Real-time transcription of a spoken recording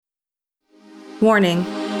Warning: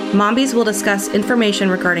 Mombies will discuss information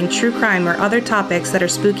regarding true crime or other topics that are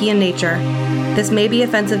spooky in nature. This may be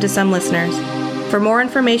offensive to some listeners. For more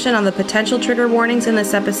information on the potential trigger warnings in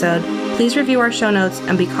this episode, please review our show notes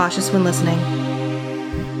and be cautious when listening.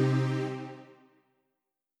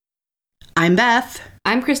 I'm Beth.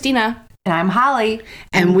 I'm Christina. And I'm Holly.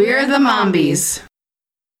 And we're the Mombies.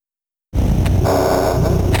 I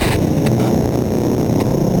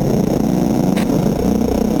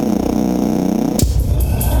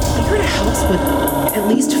heard a house with at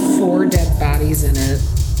least 4 dead bodies in it.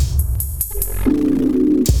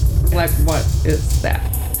 Like, what is that?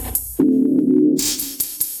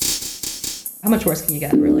 How much worse can you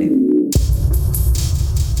get, really?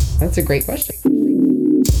 That's a great question.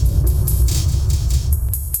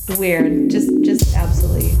 Weird. Just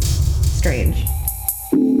absolutely strange.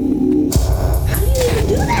 How do you even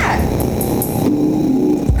do that?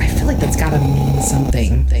 I feel like that's gotta mean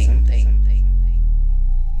something.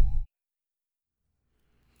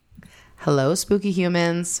 Hello, spooky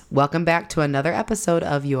humans. Welcome back to another episode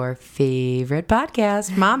of your favorite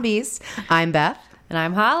podcast, Mombies. I'm Beth. And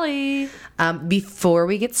I'm Holly. Before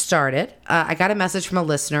we get started, I got a message from a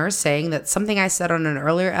listener saying that something I said on an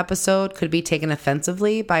earlier episode could be taken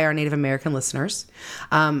offensively by our Native American listeners.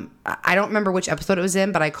 I don't remember which episode it was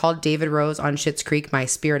in, but I called David Rose on Schitt's Creek my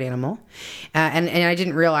spirit animal. And I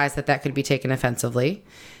didn't realize that could be taken offensively.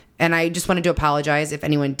 And I just wanted to apologize if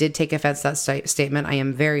anyone did take offense to that statement. I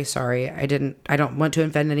am very sorry. I don't want to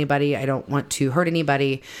offend anybody. I don't want to hurt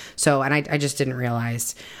anybody. So, and I just didn't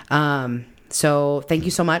realize. So thank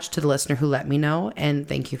you so much to the listener who let me know, and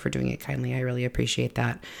thank you for doing it kindly. I really appreciate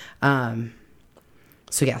that. So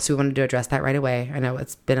we wanted to address that right away. I know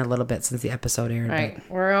it's been a little bit since the episode aired.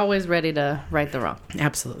 Right. We're always ready to right the wrong.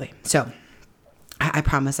 Absolutely. So I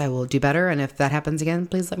promise I will do better. And if that happens again,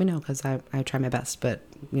 please let me know, because I try my best. But,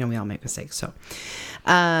 we all make mistakes. So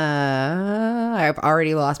I've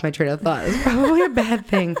already lost my train of thought. It's probably a bad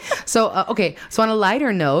thing. So, okay. So on a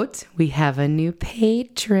lighter note, we have a new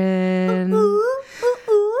patron.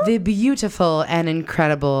 The beautiful and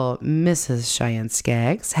incredible Mrs. Cheyenne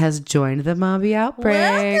Skaggs has joined the Mombi Outbreak.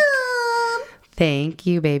 Welcome. Thank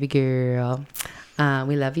you, baby girl.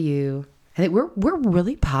 We love you. I think we're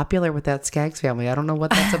really popular with that Skaggs family. I don't know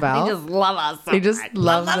what that's about. They just love us. They just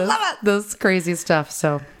love this crazy stuff.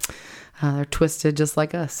 So they're twisted just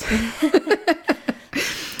like us.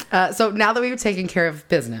 So now that we've taken care of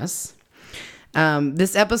business,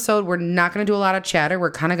 this episode, we're not going to do a lot of chatter.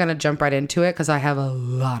 We're kind of going to jump right into it because I have a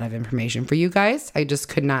lot of information for you guys. I just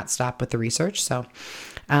could not stop with the research. So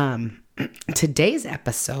today's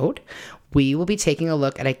episode, we will be taking a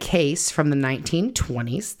look at a case from the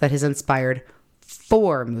 1920s that has inspired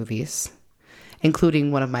 4 movies,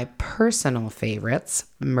 including one of my personal favorites,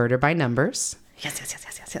 Murder by Numbers. Yes.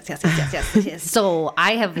 So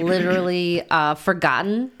I have literally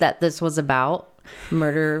forgotten that this was about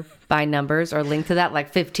Murder by Numbers, or linked to that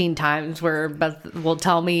like 15 times, where Beth will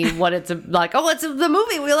tell me what it's like. Oh, it's the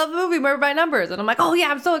movie. We love the movie Murder by Numbers. And I'm like, oh yeah,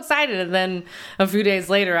 I'm so excited. And then a few days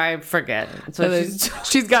later, I forget. So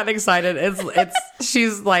she's gotten excited. It's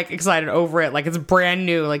she's like excited over it. Like it's brand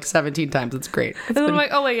new, like 17 times. It's great. And I'm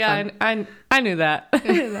like, oh wait, yeah, I knew that.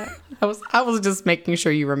 I was just making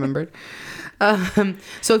sure you remembered.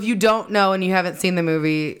 So if you don't know and you haven't seen the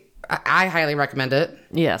movie, I highly recommend it.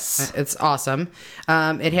 Yes. It's awesome.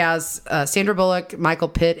 It has Sandra Bullock, Michael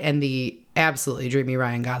Pitt, and the absolutely dreamy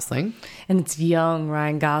Ryan Gosling. And it's young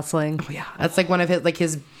Ryan Gosling. Oh, yeah. That's like one of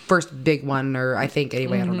his first big one, or I think,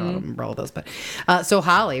 anyway. Mm-hmm. I don't remember all those. But so,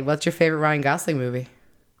 Holly, what's your favorite Ryan Gosling movie?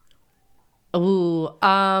 Ooh,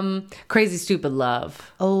 Crazy Stupid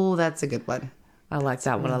Love. Oh, that's a good one. I like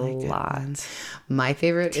that one a lot. My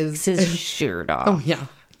favorite is his shirt off. Oh, yeah.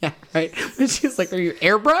 Yeah, right. But she's like, are you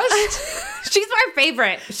airbrushed? She's my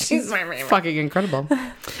favorite. She's my favorite. Fucking incredible.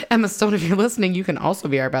 Emma Stone, if you're listening, you can also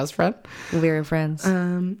be our best friend. We're friends.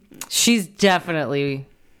 She's definitely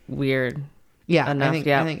weird. Yeah, enough.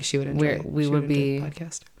 I think she would enjoy. We would be the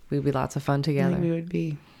podcast. We'd be lots of fun together. We would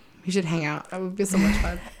be. We should hang out. That would be so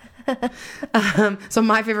much fun. So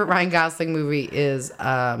my favorite Ryan Gosling movie is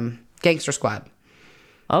Gangster Squad.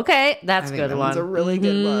 Okay, that's a good one. It's a really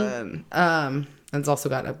good one. And it's also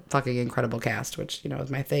got a fucking incredible cast, which,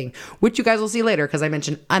 is my thing, which you guys will see later because I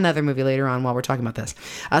mentioned another movie later on while we're talking about this.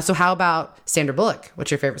 So how about Sandra Bullock?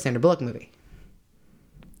 What's your favorite Sandra Bullock movie?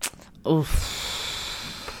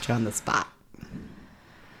 Oof. Put you on the spot.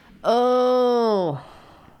 Oh,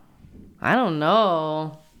 I don't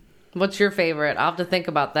know. What's your favorite? I'll have to think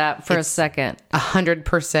about that for a second.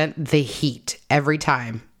 100% The Heat every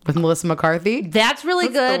time. with Melissa McCarthy. That's really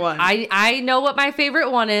That's the good. one. I know what my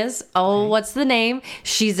favorite one is. Oh, what's the name?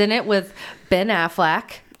 She's in it with Ben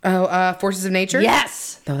Affleck. Oh, Forces of Nature?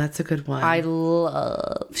 Yes. Oh, that's a good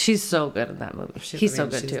one. She's so good in that movie. He's so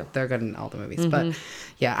good too. They're good in all the movies. But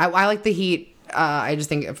yeah, I like The Heat. I just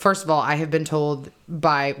think, first of all, I have been told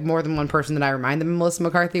by more than one person that I remind them of Melissa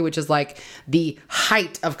McCarthy, which is like the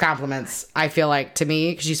height of compliments, I feel like, to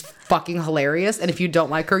me, because she's fucking hilarious. And if you don't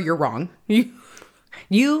like her, you're wrong.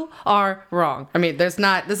 You are wrong. I mean, this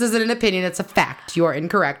isn't an opinion, it's a fact. You are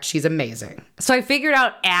incorrect. She's amazing. So I figured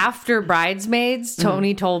out after Bridesmaids,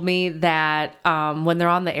 Tony told me that when they're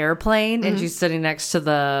on the airplane and she's sitting next to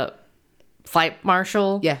the flight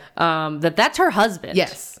marshal, that's her husband.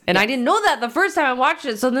 Yes. And I didn't know that the first time I watched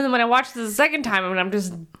it. So then when I watched it the second time, I'm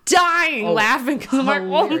just dying laughing because I'm like,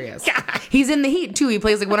 oh my God. He's in The Heat too. He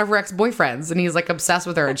plays like one of her ex-boyfriends and he's like obsessed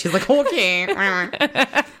with her and she's like, okay.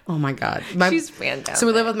 Oh my God. She's fantastic. So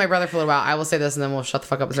we lived with my brother for a little while. I will say this and then we'll shut the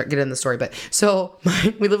fuck up and start getting in the story. But so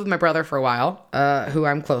we lived with my brother for a while, who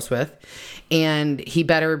I'm close with. And he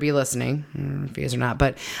better be listening, if he is or not.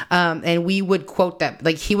 But and we would quote that,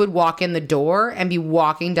 like he would walk in the door and be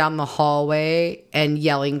walking down the hallway and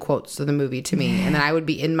yelling quotes of the movie to me, and then I would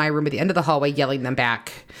be in my room at the end of the hallway yelling them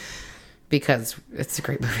back because it's a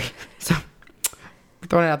great movie. So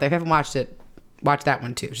throwing it out there. If you haven't watched it, watch that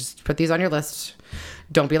one too. Just put these on your list.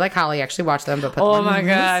 Don't be like Holly. Actually watch them, but put them on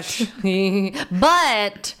your gosh.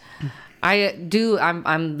 But I do.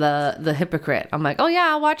 I'm the hypocrite. I'm like, oh yeah,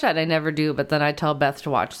 I'll watch that. I never do, but then I tell Beth to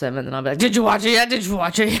watch them, and then I'll be like, did you watch it yet? Did you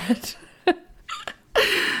watch it yet?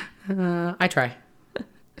 I try.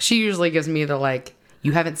 She usually gives me the like,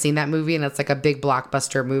 you haven't seen that movie, and it's like a big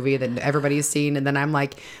blockbuster movie that everybody's seen, and then I'm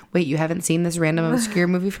like, wait, you haven't seen this random obscure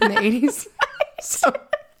movie from the 80s? So,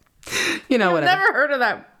 you know, whatever. I've never heard of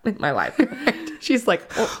that in my life. She's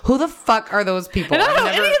like, who the fuck are those people? And I don't know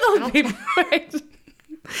any of those people.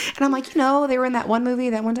 And I'm like, they were in that one movie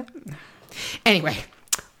that one time. Anyway,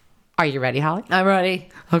 are you ready, Holly? I'm ready.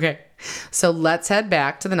 Okay. So let's head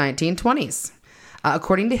back to the 1920s.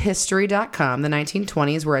 According to History.com, the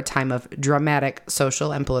 1920s were a time of dramatic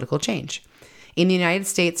social and political change. In the United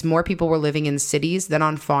States, more people were living in cities than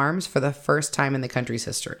on farms for the first time in the country's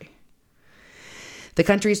history. The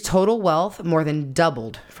country's total wealth more than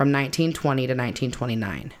doubled from 1920 to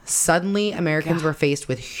 1929. Suddenly, Americans were faced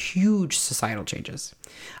with huge societal changes.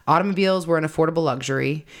 Automobiles were an affordable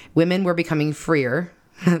luxury. Women were becoming freer.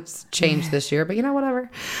 It's changed this year, but whatever.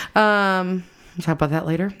 We'll talk about that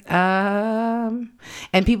later.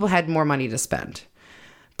 And people had more money to spend.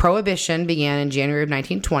 Prohibition began in January of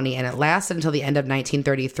 1920, and it lasted until the end of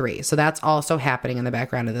 1933. So that's also happening in the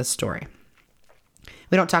background of this story.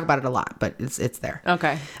 We don't talk about it a lot, but it's there.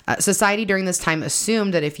 Okay. Society during this time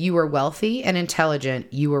assumed that if you were wealthy and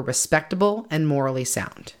intelligent, you were respectable and morally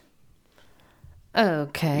sound.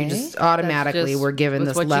 Okay. You just automatically were given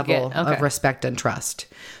this level of respect and trust.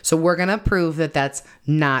 So we're going to prove that that's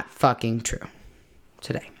not fucking true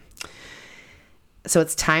today. So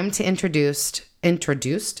it's time to introduce.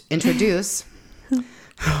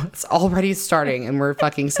 It's already starting and we're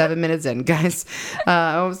fucking 7 minutes in, guys.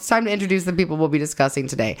 It's time to introduce the people we'll be discussing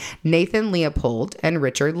today. Nathan Leopold and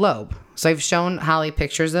Richard Loeb. So I've shown Holly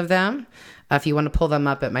pictures of them. If you want to pull them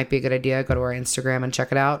up, it might be a good idea. Go to our Instagram and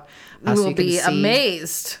check it out. You'll be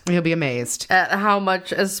amazed. You'll be amazed at how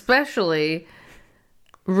much, especially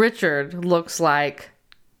Richard looks like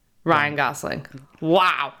Ryan Gosling.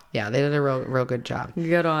 Wow. Yeah, they did a real good job.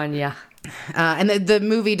 Good on ya. And the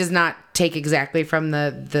movie does not take exactly from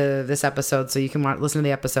this episode, so you can listen to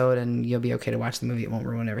the episode and you'll be okay to watch the movie. It won't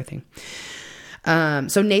ruin everything.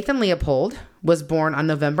 So Nathan Leopold was born on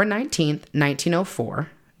November 19th, 1904,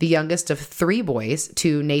 the youngest of three boys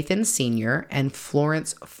to Nathan Sr. and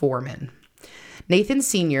Florence Foreman. Nathan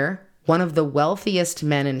Sr., one of the wealthiest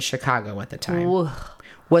men in Chicago at the time,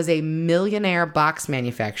 was a millionaire box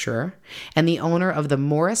manufacturer and the owner of the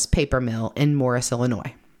Morris Paper Mill in Morris,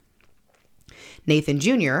 Illinois. Nathan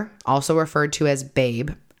Jr., also referred to as Babe.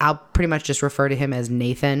 I'll pretty much just refer to him as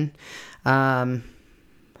Nathan. I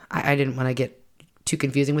didn't want to get too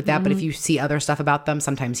confusing with that, but if you see other stuff about them,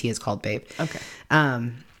 sometimes he is called Babe. Okay.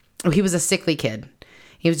 He was a sickly kid.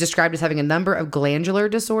 He was described as having a number of glandular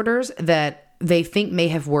disorders that they think may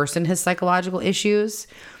have worsened his psychological issues.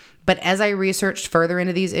 But as I researched further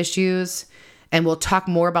into these issues, and we'll talk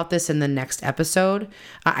more about this in the next episode,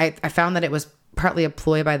 I found that it was partly a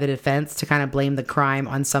ploy by the defense to kind of blame the crime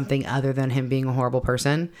on something other than him being a horrible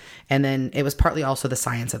person. And then it was partly also the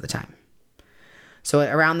science at the time. So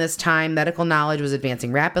around this time, medical knowledge was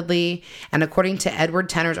advancing rapidly, and according to Edward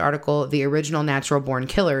Tenner's article, The Original Natural Born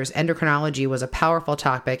Killers, endocrinology was a powerful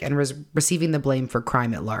topic and was receiving the blame for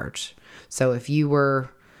crime at large. So if you were,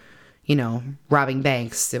 robbing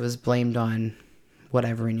banks, it was blamed on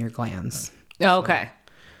whatever in your glands. Okay.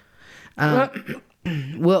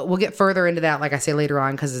 We'll get further into that, like I say, later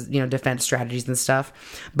on, because, defense strategies and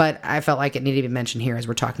stuff. But I felt like it needed to be mentioned here as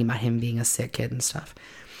we're talking about him being a sick kid and stuff.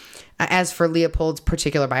 As for Leopold's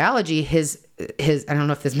particular biology, his I don't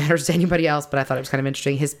know if this matters to anybody else, but I thought it was kind of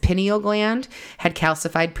interesting. His pineal gland had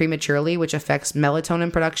calcified prematurely, which affects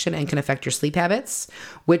melatonin production and can affect your sleep habits,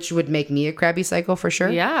 which would make me a crabby psycho for sure.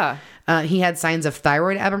 Yeah. He had signs of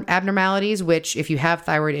thyroid abnormalities, which if you have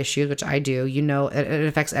thyroid issues, which I do, it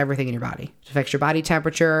affects everything in your body. It affects your body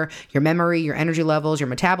temperature, your memory, your energy levels, your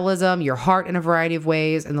metabolism, your heart in a variety of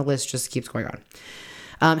ways, and the list just keeps going on.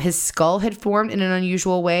 His skull had formed in an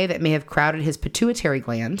unusual way that may have crowded his pituitary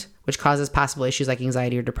gland, which causes possible issues like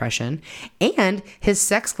anxiety or depression. And his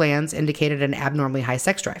sex glands indicated an abnormally high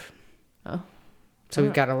sex drive. Oh. So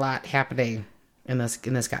we've got a lot happening in this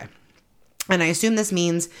guy. And I assume this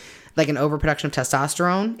means like an overproduction of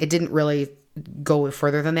testosterone. It didn't really go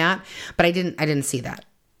further than that, but I didn't see that.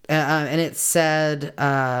 And it said,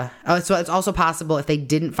 so it's also possible if they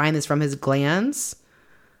didn't find this from his glands,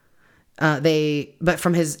 but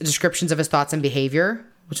from his descriptions of his thoughts and behavior,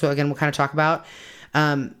 which again, we'll kind of talk about,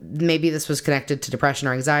 maybe this was connected to depression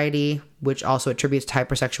or anxiety, which also attributes to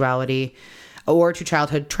hypersexuality, or to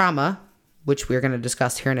childhood trauma, which we're going to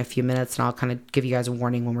discuss here in a few minutes. And I'll kind of give you guys a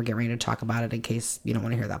warning when we're getting ready to talk about it in case you don't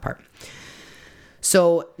want to hear that part.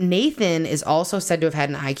 So Nathan is also said to have had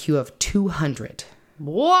an IQ of 200.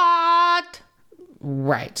 What?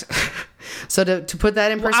 Right. So to put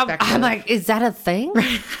that in perspective. I'm like, is that a thing?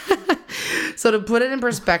 So to put it in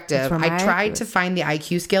perspective, I tried to find the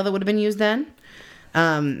IQ scale that would have been used then.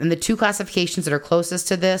 And the two classifications that are closest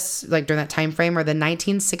to this, like during that time frame, are the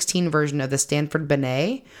 1916 version of the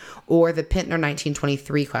Stanford-Binet or the Pintner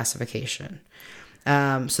 1923 classification.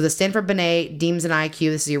 So the Stanford-Binet deems an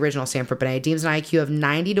IQ, this is the original Stanford-Binet, deems an IQ of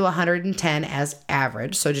 90 to 110 as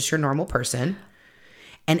average, so just your normal person.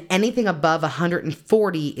 And anything above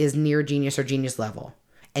 140 is near genius or genius level.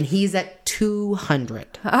 And he's at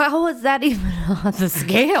 200. How is that even on the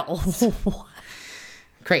scale?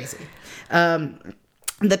 Crazy.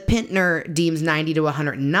 The Pintner deems 90 to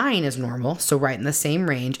 109 as normal, so right in the same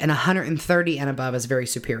range, and 130 and above is very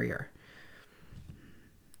superior.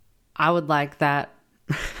 I would like that.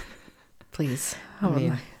 Please. I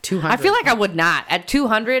mean, 200. I feel like I would not. At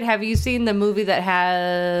 200, have you seen the movie that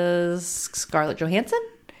has Scarlett Johansson?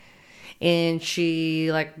 And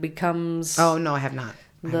she becomes... Oh, no, I have not.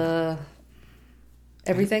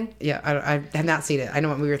 Everything? Yeah, I have not seen it. I know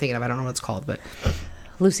what we were thinking of. I don't know what it's called, but...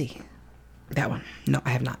 Lucy. That one. No,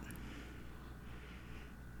 I have not.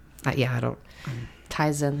 I don't...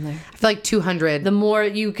 Ties in there. I feel like 200... The more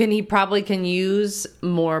he probably can use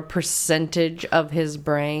more percentage of his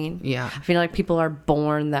brain. Yeah. I feel like people are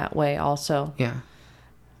born that way also. Yeah.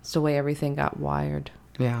 It's the way everything got wired.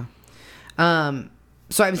 Yeah.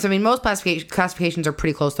 So I mean, most classifications are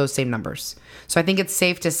pretty close to those same numbers. So I think it's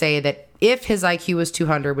safe to say that if his IQ was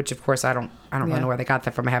 200, which of course I don't really know where they got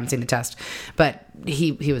that from. I haven't seen the test, but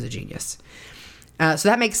he was a genius. So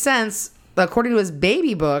that makes sense. According to his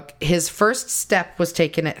baby book, his first step was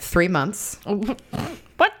taken at 3 months.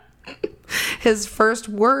 What? His first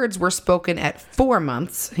words were spoken at 4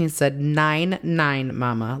 months. He said 9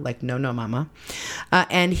 mama, like no mama.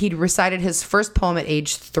 And he'd recited his first poem at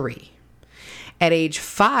age 3. At age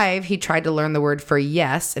 5, he tried to learn the word for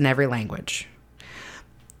yes in every language.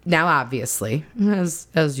 Now, obviously,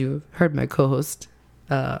 as you heard my co-host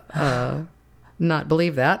not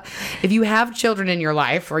believe that, if you have children in your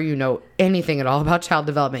life or you know anything at all about child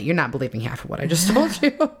development, you're not believing half of what I just told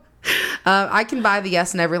you. I can buy the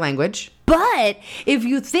yes in every language. But if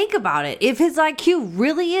you think about it, if his IQ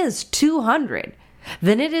really is 200,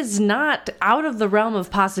 then it is not out of the realm of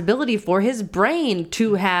possibility for his brain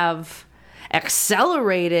to have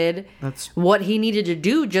accelerated what he needed to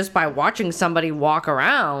do just by watching somebody walk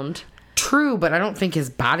around. True, but I don't think his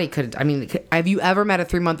body could. I mean, have you ever met a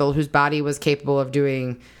 3-month-old whose body was capable of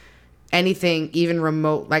doing anything even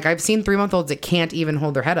remote? Like, I've seen 3-month-olds that can't even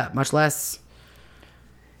hold their head up, much less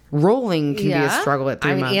rolling can be a struggle at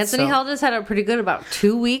 3 months. Anthony held his head up pretty good about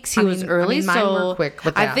 2 weeks. He was early, mine so were quick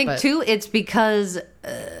with that, I think too it's because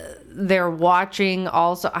they're watching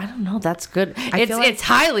also. I don't know. That's good. It's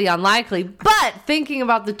highly unlikely, but thinking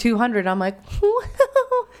about the 200, I'm like,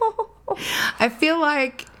 I feel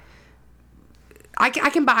like I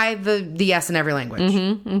can buy the yes in every language.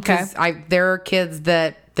 Mm-hmm, okay. Because there are kids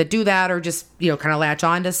that that do that, or just, kind of latch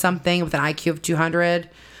on to something with an IQ of 200.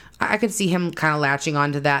 I could see him kind of latching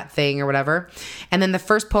onto that thing or whatever. And then the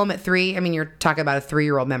first poem at 3, I mean, you're talking about a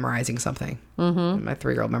 3-year-old memorizing something. Mm-hmm. My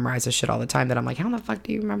 3-year-old memorizes shit all the time that I'm like, how the fuck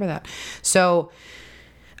do you remember that? So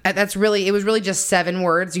it was really just 7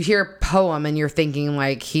 words. You hear a poem and you're thinking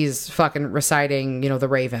like he's fucking reciting, the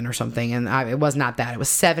Raven or something. And it was not that. It was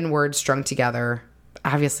 7 words strung together.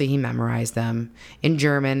 Obviously, he memorized them. In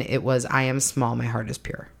German, it was, I am small, my heart is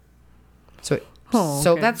pure. So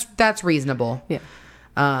that's reasonable. Yeah.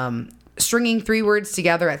 Stringing 3 words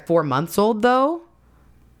together at 4 months old, though,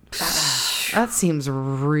 that seems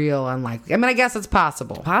real unlikely. I mean, I guess it's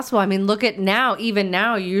possible. Possible. I mean, look at now. Even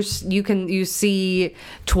now, you see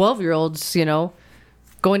 12-year-olds,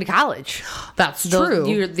 going to college. That's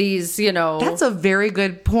true. That's a very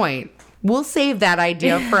good point. We'll save that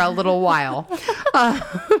idea for a little while. Look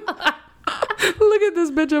at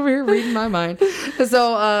this bitch over here reading my mind.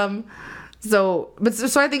 So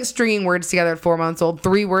I think stringing words together at 4 months old,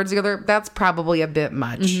 3 words together, that's probably a bit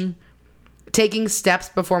much. Mm-hmm. Taking steps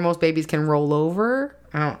before most babies can roll over,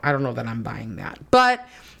 I don't know that I'm buying that. But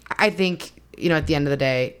I think, at the end of the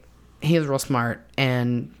day, he was real smart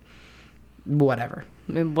and whatever.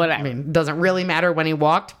 I mean, it doesn't really matter when he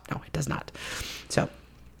walked. No, it does not. So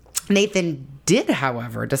Nathan did,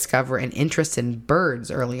 however, discover an interest in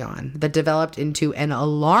birds early on that developed into an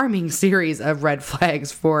alarming series of red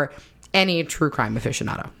flags for any true crime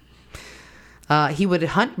aficionado. He would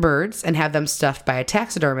hunt birds and have them stuffed by a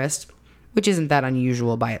taxidermist, which isn't that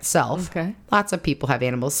unusual by itself. Okay. Lots of people have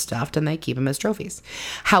animals stuffed and they keep them as trophies.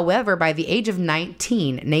 However, by the age of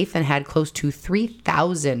 19, Nathan had close to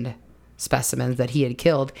 3,000 specimens that he had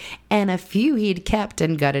killed, and a few he'd kept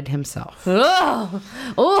and gutted himself.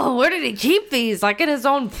 Oh, where did he keep these? Like in his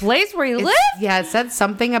own place where he lived? Yeah, it said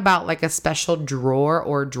something about like a special drawer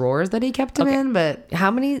or drawers that he kept them in, but...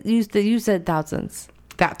 How many? You said thousands.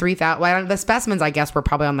 That 3,000... Well, the specimens, I guess, were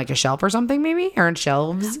probably on like a shelf or something, maybe? Or on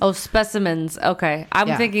shelves. Oh, specimens. Okay.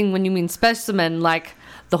 I'm thinking when you mean specimen, like...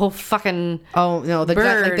 The whole fucking the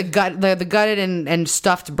bird. the gutted and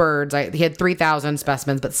stuffed birds. He had 3,000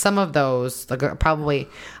 specimens, but some of those, like probably,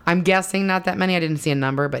 I'm guessing not that many. I didn't see a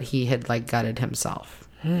number, but he had like gutted himself,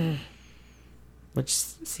 which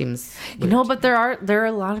seems weird. But there are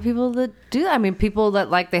a lot of people that do that. I mean, people that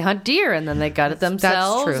like they hunt deer and then they gut it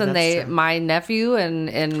themselves. That's true. My nephew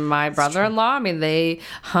and my brother-in-law. I mean, they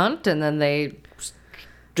hunt and then they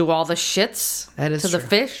do all the shits to the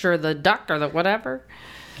fish or the duck or the whatever.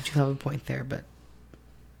 You have a point there, but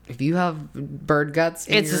if you have bird guts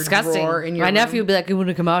in it's your disgusting. drawer in your my room, nephew would be like, you want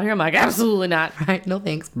to come out here? I'm like, absolutely not. Right? No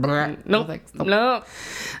thanks. No thanks. No.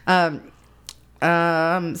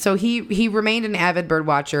 So he remained an avid bird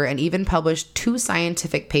watcher and even published 2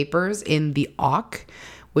 scientific papers in the Auk,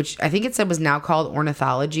 which I think it said was now called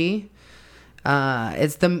Ornithology.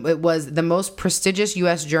 It was the most prestigious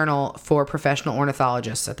U.S. journal for professional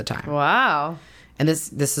ornithologists at the time. Wow. And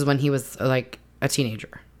this is when he was like a teenager.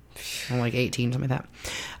 Like 18, something like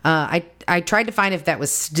that. I tried to find if that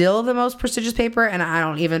was still the most prestigious paper, and I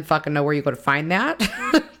don't even fucking know where you go to find that.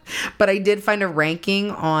 But I did find a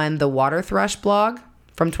ranking on the Water Thrush blog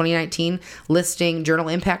from 2019 listing journal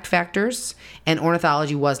impact factors, and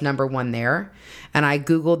ornithology was number 1 there. And I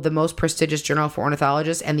Googled the most prestigious journal for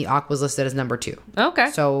ornithologists, and the Auk was listed as number 2.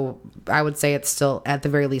 Okay. So I would say it's still, at the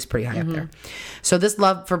very least, pretty high up there. So this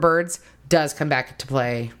love for birds does come back to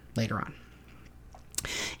play later on.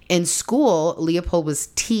 In school, Leopold was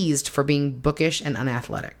teased for being bookish and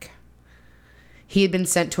unathletic. He had been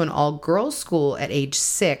sent to an all-girls school at age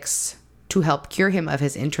 6 to help cure him of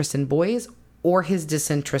his interest in boys or his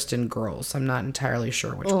disinterest in girls. I'm not entirely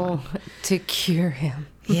sure which one. To cure him.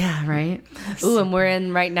 Yeah, right. Ooh, and we're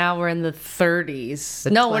in the 30s.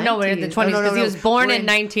 We're in the 20s because he was born in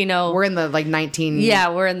 1900. We're in the like 19. Yeah,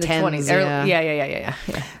 we're in the 20s.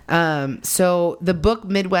 Yeah. So the book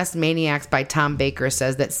Midwest Maniacs by Tom Baker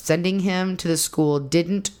says that sending him to the school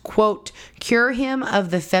didn't, quote, cure him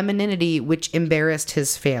of the femininity which embarrassed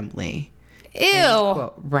his family. Ew. End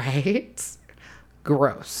quote. Right?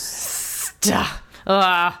 Gross.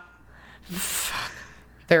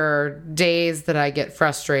 There are days that I get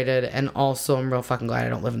frustrated, and also I'm real fucking glad I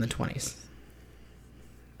don't live in the 20s.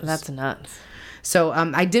 That's nuts. So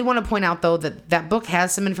I did want to point out, though, that book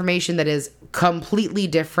has some information that is completely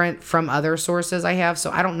different from other sources I have. So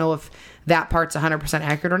I don't know if that part's 100%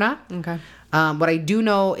 accurate or not. Okay. What I do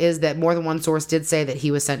know is that more than one source did say that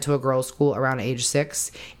he was sent to a girls' school around age 6,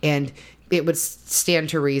 and it would stand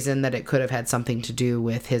to reason that it could have had something to do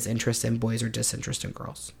with his interest in boys or disinterest in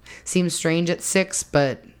girls. Seems strange at 6,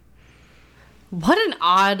 but... What an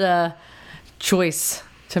odd choice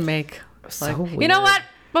to make. So weird. You know what?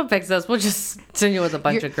 We'll fix this. We'll just send you with a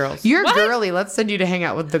bunch of girls. You're girly. Let's send you to hang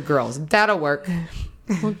out with the girls. That'll work.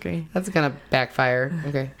 Okay. That's going to backfire.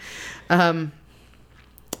 Okay. I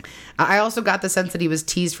also got the sense that he was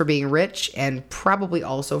teased for being rich and probably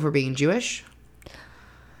also for being Jewish.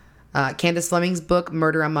 Candace Fleming's book,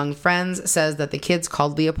 Murder Among Friends, says that the kids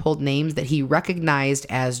called Leopold names that he recognized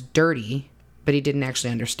as dirty, but he didn't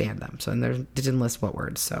actually understand them. So they didn't list what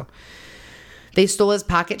words. So they stole his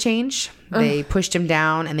pocket change. They pushed him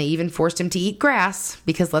down, and they even forced him to eat grass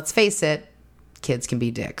because, let's face it, kids can be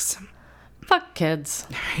dicks. Fuck kids.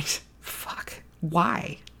 Right? Fuck.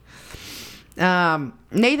 Why?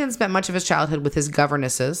 Nathan spent much of his childhood with his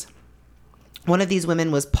governesses. One of these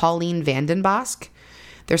women was Pauline Vandenbosch.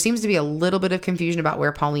 There seems to be a little bit of confusion about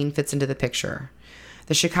where Pauline fits into the picture.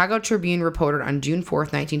 The Chicago Tribune reported on June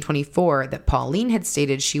 4th, 1924, that Pauline had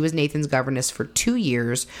stated she was Nathan's governess for 2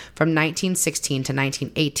 years from 1916 to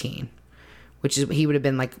 1918, which is he would have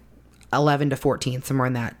been like 11 to 14, somewhere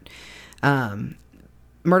in that.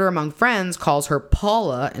 Murder Among Friends calls her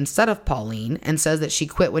Paula instead of Pauline and says that she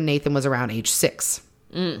quit when Nathan was around age 6.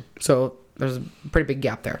 So there's a pretty big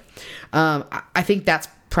gap there. I think that's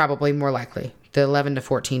probably more likely. The 11 to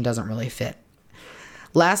 14 doesn't really fit.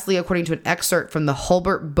 Lastly, according to an excerpt from the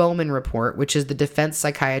Hulbert Bowman report, which is the defense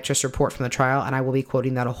psychiatrist's report from the trial, and I will be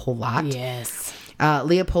quoting that a whole lot. Yes.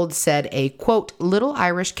 Leopold said a, quote, little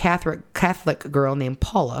Irish Catholic girl named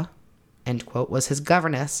Paula, end quote, was his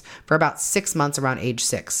governess for about 6 months around age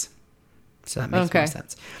 6. So that makes more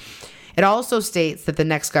sense. It also states that the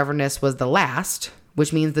next governess was the last,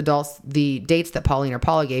 which means the dates that Pauline or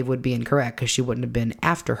Paula gave would be incorrect because she wouldn't have been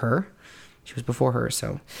after her. She was before her,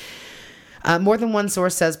 so. More than one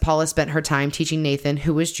source says Paula spent her time teaching Nathan,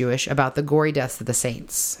 who was Jewish, about the gory deaths of the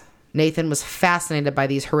saints. Nathan was fascinated by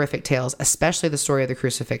these horrific tales, especially the story of the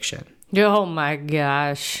crucifixion. Oh my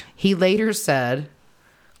gosh. He later said,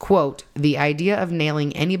 quote, the idea of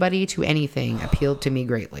nailing anybody to anything appealed to me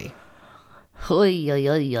greatly.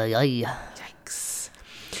 Yikes.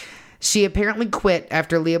 She apparently quit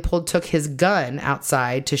after Leopold took his gun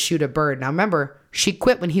outside to shoot a bird. Now remember, she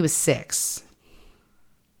quit when he was 6.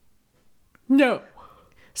 No.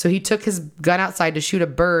 So he took his gun outside to shoot a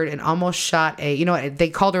bird and almost shot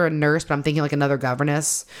they called her a nurse, but I'm thinking like another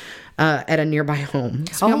governess at a nearby home.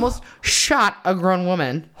 So he almost shot a grown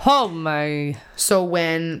woman. Oh my. So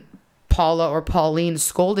when Paula or Pauline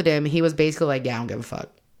scolded him, he was basically like, yeah, I don't give a fuck.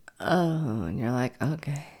 Oh, and you're like,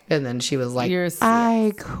 okay. And then she was like,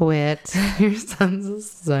 I quit. Your son's a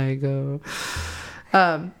psycho.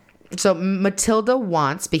 So Matilda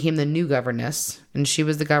Wantz became the new governess, and she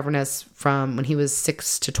was the governess from when he was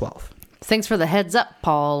 6 to 12. Thanks for the heads up,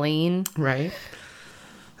 Pauline. Right.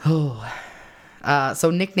 Oh. So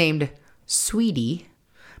nicknamed Sweetie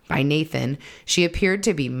by Nathan, she appeared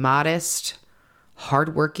to be modest,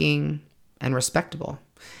 hardworking, and respectable.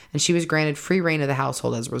 And she was granted free reign of the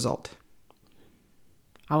household as a result.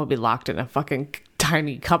 I would be locked in a fucking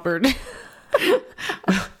tiny cupboard.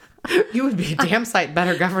 You would be a damn sight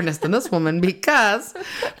better governess than this woman because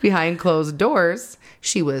behind closed doors,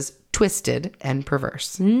 she was twisted and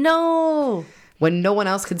perverse. No. When no one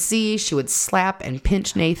else could see, she would slap and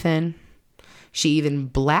pinch Nathan. She even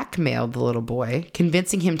blackmailed the little boy,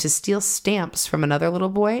 convincing him to steal stamps from another little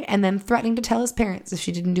boy and then threatening to tell his parents if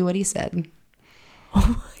she didn't do what he said.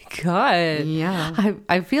 Oh my God. Yeah.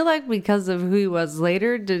 I feel like because of who he was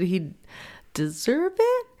later, did he deserve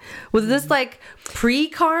it? Was this like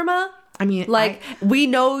pre-karma? I mean, like we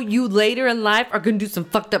know you later in life are gonna do some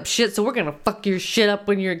fucked up shit, so we're gonna fuck your shit up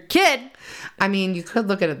when you're a kid. I mean, you could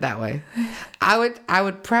look at it that way. I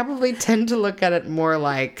would probably tend to look at it more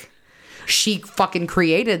like she fucking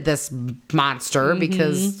created this monster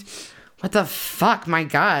because what the fuck, my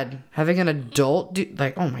God, having an adult do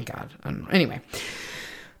like, oh my God. I don't know. Anyway,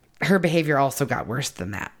 her behavior also got worse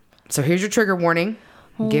than that. So here's your trigger warning.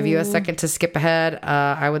 Give you a second to skip ahead.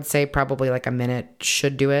 I would say probably like a minute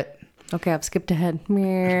should do it. Okay, I've skipped ahead.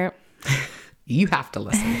 You have to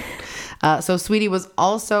listen. So Sweetie was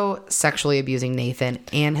also sexually abusing Nathan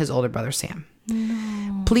and his older brother Sam.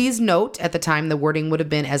 No. Please note at the time the wording would have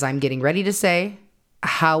been as I'm getting ready to say.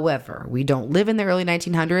 However, we don't live in the early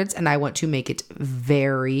 1900s, and I want to make it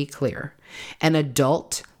very clear. An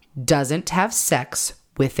adult doesn't have sex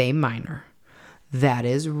with a minor. That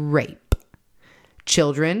is rape.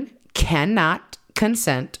 Children cannot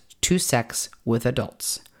consent to sex with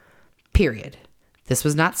adults. Period. This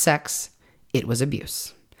was not sex. It was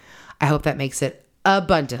abuse. I hope that makes it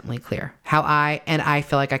abundantly clear how I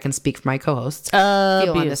feel like I can speak for my co-hosts, feel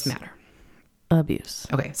on this matter. Abuse.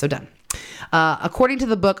 Okay, so done. According to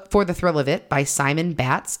the book For the Thrill of It by Simon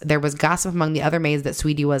Batts, there was gossip among the other maids that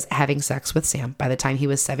Sweetie was having sex with Sam by the time he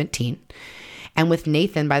was 17 and with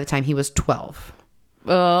Nathan by the time he was 12.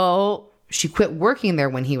 Oh. She quit working there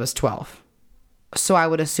when he was 12. So I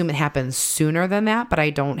would assume it happened sooner than that, but I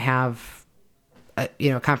don't have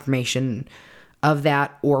confirmation of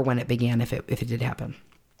that or when it began if it did happen.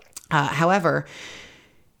 However,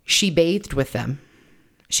 she bathed with them.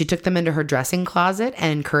 She took them into her dressing closet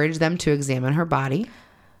and encouraged them to examine her body.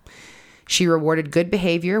 She rewarded good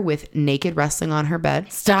behavior with naked wrestling on her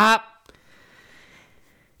bed. Stop.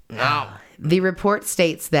 No. The report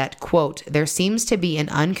states that, quote, there seems to be an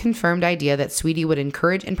unconfirmed idea that Sweetie would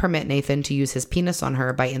encourage and permit Nathan to use his penis on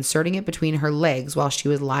her by inserting it between her legs while she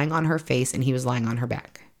was lying on her face and he was lying on her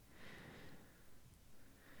back.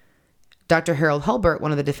 Dr. Harold Hulbert,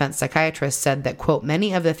 one of the defense psychiatrists, said that, quote,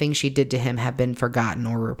 many of the things she did to him have been forgotten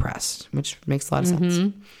or repressed, which makes a lot of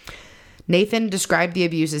sense. Nathan described the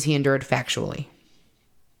abuses he endured factually,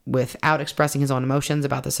 without expressing his own emotions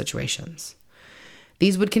about the situations.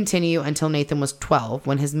 These would continue until Nathan was 12,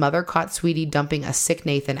 when his mother caught Sweetie dumping a sick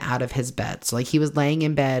Nathan out of his bed. So, like, he was laying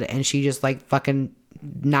in bed, and she just, like, fucking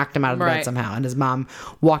knocked him out of the bed somehow, and his mom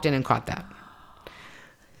walked in and caught that.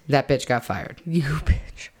 That bitch got fired. You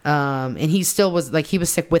bitch. And he still was, like, he was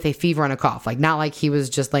sick with a fever and a cough. Like, not like he was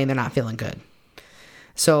just laying there not feeling good.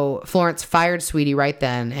 So Florence fired Sweetie right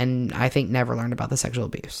then, and I think never learned about the sexual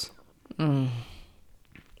abuse.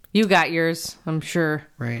 You got yours, I'm sure.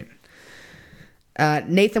 Right.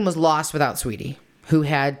 Nathan was lost without Sweetie, who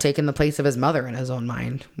had taken the place of his mother in his own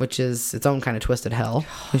mind, which is its own kind of twisted hell,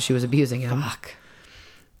 because she was abusing him. Fuck.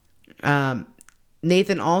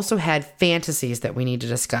 Nathan also had fantasies that we need to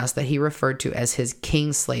discuss that he referred to as his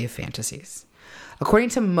king-slave fantasies. According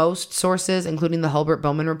to most sources, including the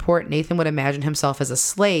Hulbert-Bowman report, Nathan would imagine himself as a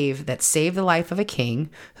slave that saved the life of a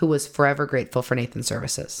king who was forever grateful for Nathan's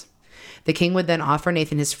services. The king would then offer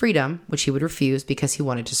Nathan his freedom, which he would refuse because he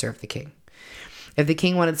wanted to serve the king. If the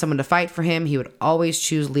king wanted someone to fight for him, he would always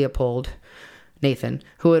choose Leopold, Nathan,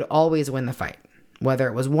 who would always win the fight. Whether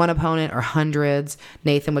it was one opponent or hundreds,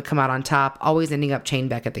 Nathan would come out on top, always ending up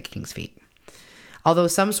chained back at the king's feet. Although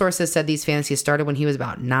some sources said these fantasies started when he was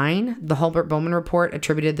about 9, the Hulbert-Bowman report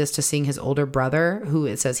attributed this to seeing his older brother, who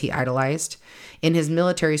it says he idolized, in his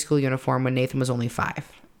military school uniform when Nathan was only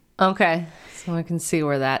 5. Okay, so I can see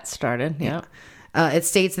where that started. Yeah. It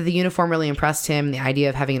states that the uniform really impressed him. The idea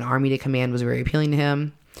of having an army to command was very appealing to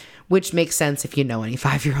him, which makes sense if you know any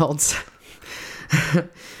 5-year-olds.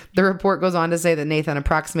 The report goes on to say that Nathan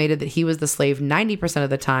approximated that he was the slave 90% of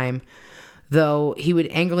the time, though he would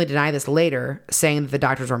angrily deny this later, saying that the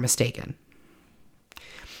doctors were mistaken.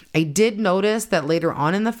 I did notice that later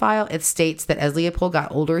on in the file, it states that as Leopold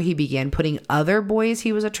got older, he began putting other boys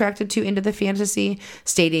he was attracted to into the fantasy,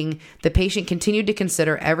 stating the patient continued to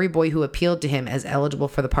consider every boy who appealed to him as eligible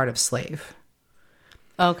for the part of slave.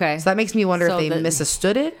 Okay. So that makes me wonder if they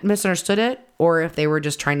misunderstood it, or if they were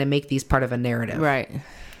just trying to make these part of a narrative. Right.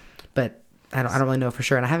 But I don't really know for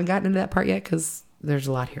sure. And I haven't gotten into that part yet because there's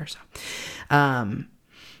a lot here. So,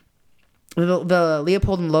 the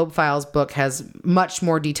Leopold and Loeb Files book has much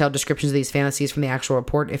more detailed descriptions of these fantasies from the actual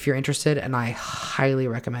report if you're interested. And I highly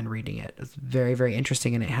recommend reading it. It's very, very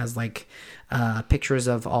interesting. And it has like pictures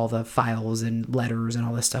of all the files and letters and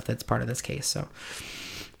all this stuff that's part of this case. So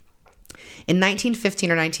in 1915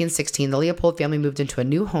 or 1916, the Leopold family moved into a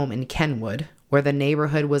new home in Kenwood, where the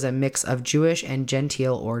neighborhood was a mix of Jewish and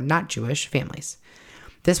Gentile or not Jewish families.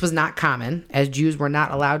 This was not common, as Jews were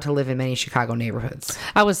not allowed to live in many Chicago neighborhoods.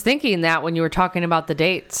 I was thinking that when you were talking about the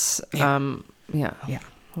dates. Yeah. Yeah.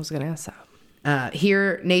 I was going to ask that.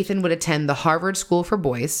 Here, Nathan would attend the Harvard School for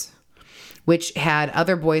Boys, which had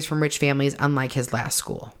other boys from rich families, unlike his last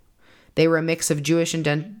school. They were a mix of Jewish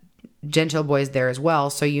and Gentile boys there as well,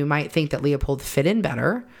 so you might think that Leopold fit in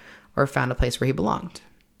better or found a place where he belonged.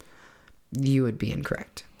 You would be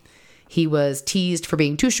incorrect. He was teased for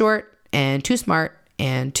being too short and too smart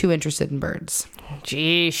and too interested in birds.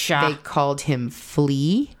 Geesh. They called him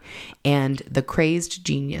Flea and the Crazed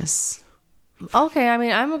Genius. Okay, I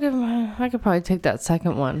mean, I could probably take that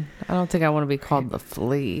second one. I don't think I want to be called the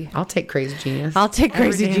Flea. I'll take Crazed Genius. I'll take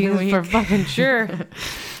Crazy Genius for fucking sure.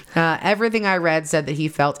 Everything I read said that he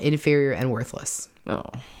felt inferior and worthless. Oh.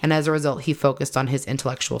 And as a result, he focused on his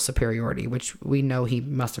intellectual superiority, which we know he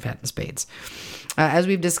must have had in spades. As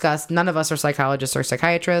we've discussed, none of us are psychologists or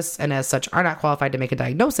psychiatrists, and as such are not qualified to make a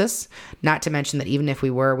diagnosis, not to mention that even if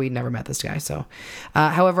we were, we never met this guy. So,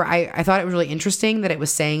 however, I thought it was really interesting that it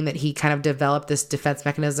was saying that he kind of developed this defense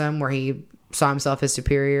mechanism where he saw himself as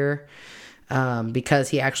superior. because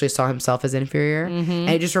he actually saw himself as inferior. And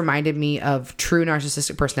it just reminded me of true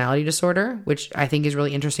narcissistic personality disorder, which I think is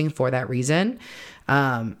really interesting for that reason.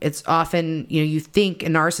 It's often, you think a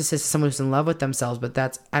narcissist is someone who's in love with themselves, but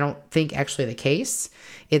that's, I don't think, actually the case.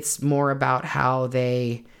 It's more about how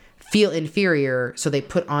they feel inferior, so they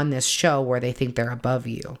put on this show where they think they're above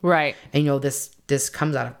you. Right. And, this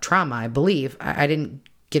comes out of trauma, I believe. I didn't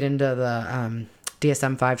get into the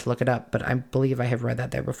DSM-5 to look it up, but I believe I have read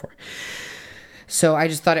that there before. So I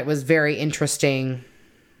just thought it was very interesting,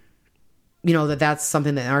 that's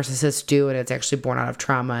something that narcissists do, and it's actually born out of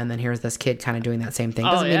trauma. And then here's this kid kind of doing that same thing.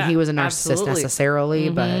 Doesn't mean he was a narcissist necessarily,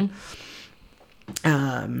 but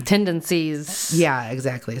tendencies. Yeah,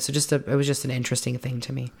 exactly. So it was just an interesting thing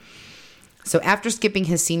to me. So after skipping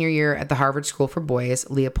his senior year at the Harvard School for Boys,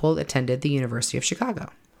 Leopold attended the University of Chicago.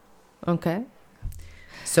 Okay.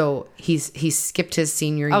 So he skipped his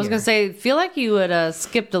senior year. I was going to say, feel like you would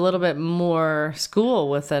skipped a little bit more school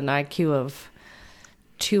with an IQ of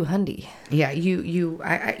 200. Yeah, I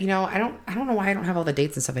don't know why I don't have all the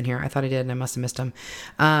dates and stuff in here. I thought I did, and I must have missed them.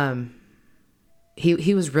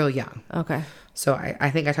 He was real young. Okay. So I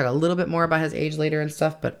think I talk a little bit more about his age later and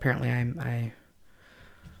stuff, but apparently I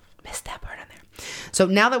missed that part on there. So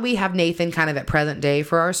now that we have Nathan kind of at present day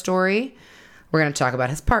for our story, we're going to talk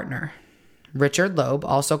about his partner. Richard Loeb,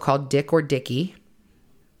 also called Dick or Dickie,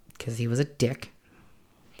 because he was a dick.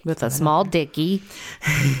 With a small dickie.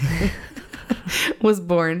 Was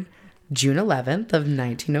born June 11th of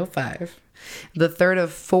 1905. The third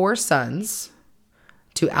of 4 sons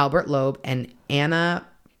to Albert Loeb and Anna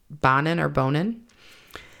Bonin.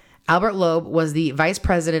 Albert Loeb was the vice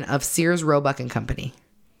president of Sears, Roebuck and Company,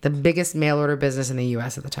 the biggest mail order business in the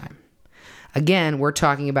U.S. at the time. Again, we're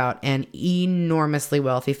talking about an enormously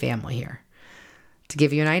wealthy family here. To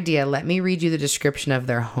give you an idea, let me read you the description of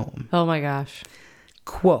their home. Oh my gosh.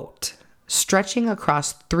 Quote, stretching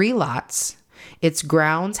across 3 lots, its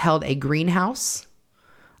grounds held a greenhouse,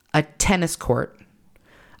 a tennis court,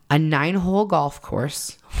 a 9-hole golf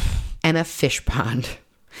course, and a fish pond.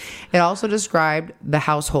 It also described the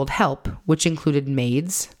household help, which included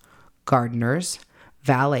maids, gardeners,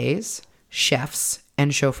 valets, chefs,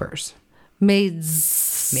 and chauffeurs.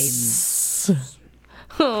 Maids.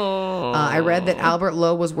 I read that Albert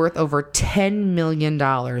Loeb was worth over $10 million by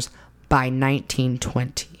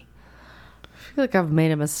 1920. I feel like I've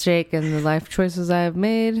made a mistake in the life choices I have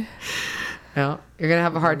made. No, you're going to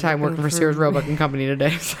have a hard time working for Sears, Roebuck and Company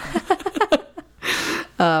today.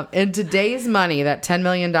 In today's money, that $10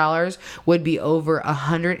 million would be over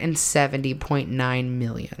 $170.9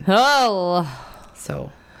 million. Oh.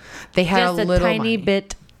 So they had just a little tiny money.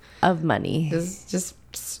 bit of money.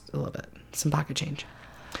 Just a little bit. Some pocket change.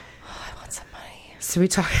 Oh, I want some money. So we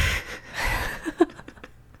talk.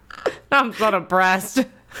 I'm so depressed.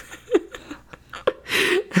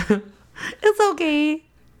 It's okay.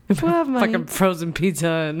 We'll have money. Fucking frozen pizza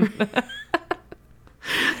and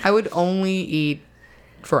I would only eat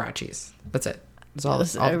Ferracci's. That's it. That's all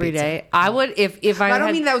every pizza. day. I would if I. I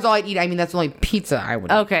don't mean that was all I'd eat. I mean that's the only pizza I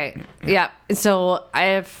would. Okay. Yeah. So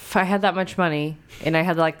if I had that much money and I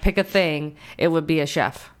had to pick a thing, it would be a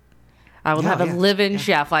chef. I would have a live-in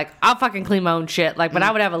chef. I'll fucking clean my own shit. But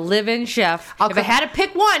I would have a live-in chef. If I had to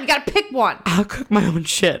pick one, you got to pick one. I'll cook my own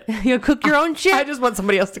shit. You'll cook your own shit? I just want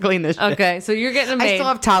somebody else to clean this shit. Okay, so you're getting a maid. I still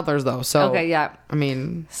have toddlers, though, so... Okay, yeah. I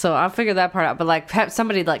mean... So I'll figure that part out. But, have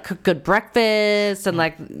somebody, cook good breakfast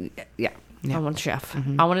and, yeah. I want a chef.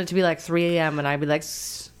 Mm-hmm. I want it to be, 3 a.m. and I'd be like...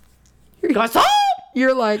 You're going home!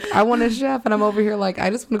 You're like, I want a chef, and I'm over here I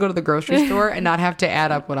just want to go to the grocery store and not have to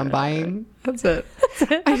add up what I'm buying. That's it.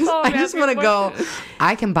 I just want to go.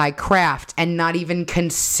 I can buy Kraft and not even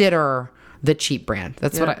consider the cheap brand.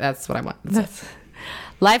 That's what I want. That's it.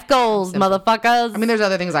 Life goals, motherfuckers. I mean, there's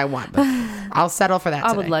other things I want, but I'll settle for that.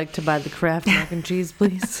 I would like to buy the Kraft mac and cheese,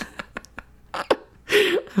 please.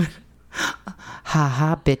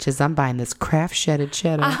 Ha, bitches! I'm buying this Kraft shredded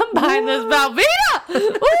cheddar. I'm buying this Velveeta.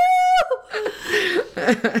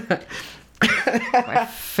 My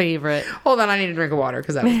favorite. Hold on, I need a drink of water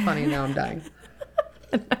because that was funny. Now I'm dying.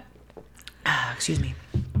 Excuse me.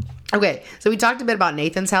 Okay, so we talked a bit about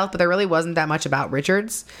Nathan's health, but there really wasn't that much about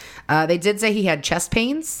Richard's. They did say he had chest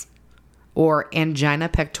pains or angina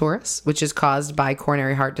pectoris, which is caused by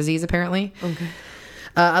coronary heart disease, apparently. Okay.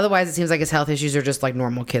 Otherwise, it seems like his health issues are just like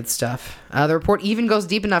normal kid stuff. The report even goes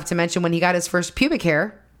deep enough to mention when he got his first pubic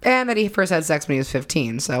hair and that he first had sex when he was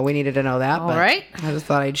 15. So we needed to know that. All right. I just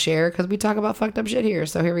thought I'd share because we talk about fucked up shit here.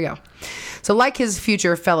 So here we go. So like his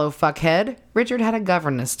future fellow fuckhead, Richard had a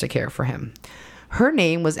governess to care for him. Her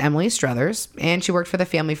name was Emily Struthers, and she worked for the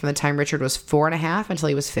family from the time Richard was 4.5 until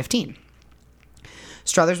he was 15.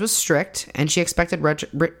 Struthers was strict, and she expected Richard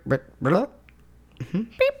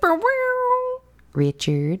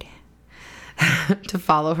to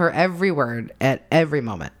follow her every word at every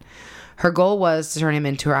moment. Her goal was to turn him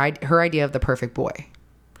into her idea of the perfect boy.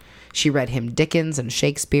 She read him Dickens and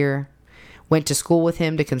Shakespeare, went to school with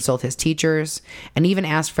him to consult his teachers, and even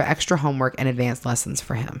asked for extra homework and advanced lessons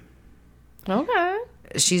for him. Okay.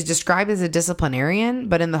 She's described as a disciplinarian,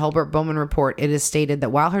 but in the Holbert-Bowman report, it is stated that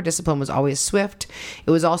while her discipline was always swift,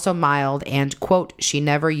 it was also mild and, quote, she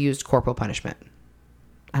never used corporal punishment.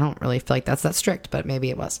 I don't really feel like that's that strict, but maybe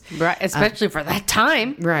it was. Right, especially for that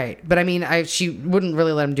time. Right. But I mean, she wouldn't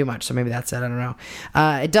really let him do much, so maybe that's it. I don't know.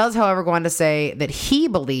 It does, however, go on to say that he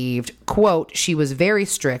believed, quote, she was very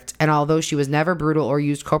strict, and although she was never brutal or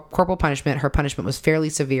used corporal punishment, her punishment was fairly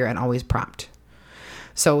severe and always prompt.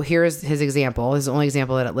 So here's his example, his only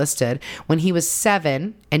example that it listed. When he was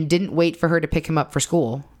 7 and didn't wait for her to pick him up for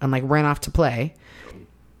school and like ran off to play,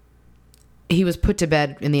 he was put to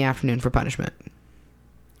bed in the afternoon for punishment.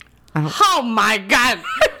 Oh my God!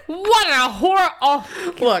 What a horror! Oh,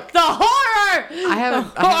 look, the horror!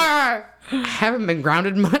 I haven't been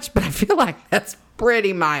grounded much, but I feel like that's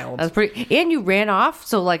pretty mild. That's pretty. And you ran off,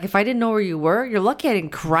 so like if I didn't know where you were, you're lucky I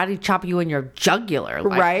didn't karate chop you in your jugular,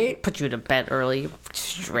 like, right? Put you to bed early,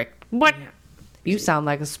 strict. What? Yeah. You sound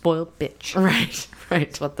like a spoiled bitch. Right.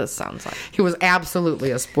 That's what this sounds like. He was absolutely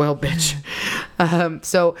a spoiled bitch.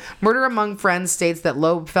 So Murder Among Friends states that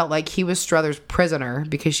Loeb felt like he was Struthers' prisoner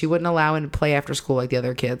because she wouldn't allow him to play after school like the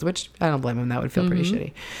other kids, which I don't blame him. That would feel pretty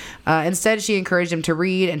shitty. Instead, she encouraged him to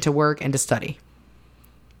read and to work and to study.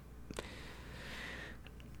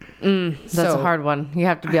 That's a hard one. You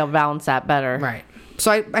have to be able to balance that better. Right.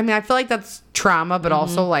 So, I mean, I feel like that's trauma, but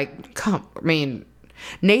also like,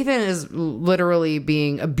 Nathan is literally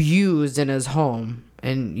being abused in his home,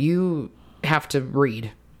 and you have to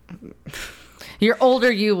read. Your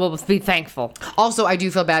older you will be thankful. Also, I do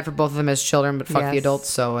feel bad for both of them as children, but fuck the adults,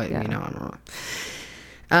 so, I don't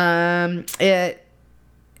know.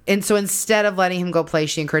 And so instead of letting him go play,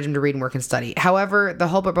 she encouraged him to read and work and study. However, the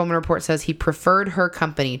Holbert-Bowman report says he preferred her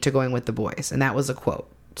company to going with the boys, and that was a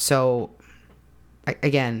quote. So...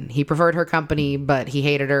 again, he preferred her company, but he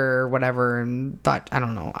hated her or whatever and thought, I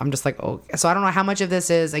don't know. I'm just like, oh, so I don't know how much of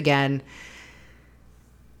this is, again,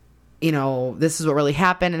 this is what really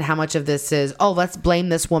happened and how much of this is, oh, let's blame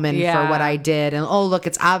this woman for what I did. And, oh, look,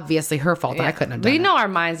 it's obviously her fault and I couldn't have done it. Our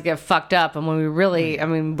minds get fucked up. And when we really,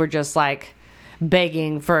 we're just like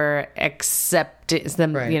begging for acceptance,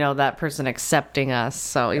 that person accepting us.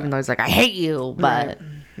 So even though he's like, I hate you, but. Right.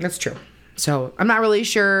 That's true. So I'm not really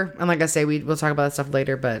sure. And like I say, we'll talk about that stuff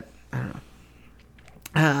later, but I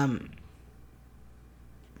don't know.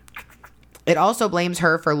 It also blames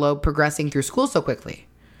her for Loeb progressing through school so quickly,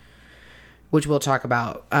 which we'll talk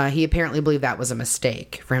about. He apparently believed that was a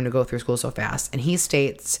mistake for him to go through school so fast. And he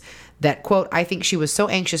states that, quote, I think she was so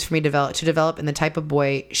anxious for me to develop in the type of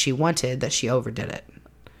boy she wanted that she overdid it.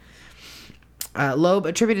 Loeb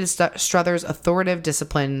attributed Struthers' authoritative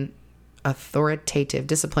discipline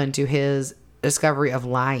to his discovery of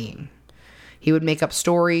lying. He would make up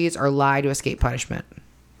stories or lie to escape punishment.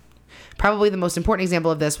 Probably the most important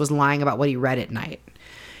example of this was lying about what he read at night.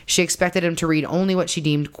 She expected him to read only what she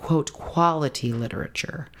deemed, quote, quality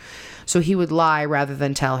literature. So he would lie rather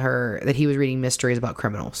than tell her that he was reading mysteries about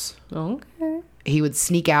criminals. Okay. He would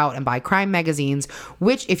sneak out and buy crime magazines,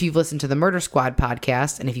 which, if you've listened to the Murder Squad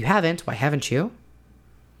podcast, and if you haven't, why haven't you?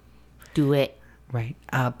 Do it. Right.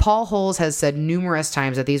 Paul Holes has said numerous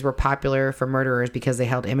times that these were popular for murderers because they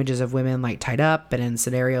held images of women like tied up and in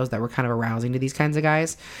scenarios that were kind of arousing to these kinds of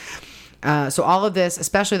guys. So all of this,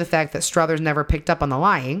 especially the fact that Struthers never picked up on the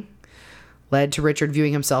lying, led to Richard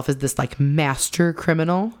viewing himself as this like master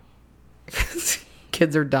criminal.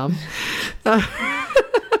 Kids are dumb.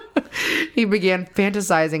 He began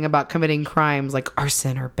fantasizing about committing crimes like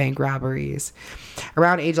arson or bank robberies.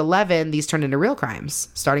 Around age 11, these turned into real crimes,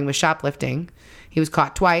 starting with shoplifting. He was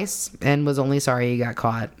caught twice and was only sorry he got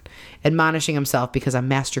caught, admonishing himself because a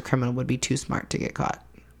master criminal would be too smart to get caught.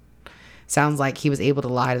 Sounds like he was able to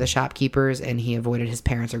lie to the shopkeepers and he avoided his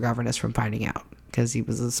parents or governess from finding out because he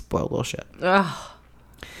was a spoiled little shit. Ugh.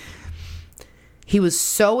 He was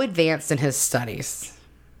so advanced in his studies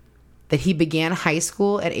that he began high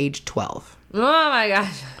school at age 12. Oh my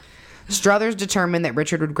gosh. Struthers determined that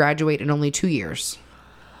Richard would graduate in only 2 years,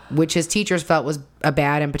 which his teachers felt was a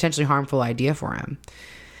bad and potentially harmful idea for him.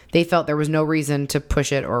 They felt there was no reason to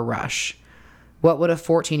push it or rush. What would a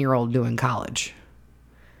 14-year-old do in college?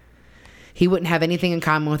 He wouldn't have anything in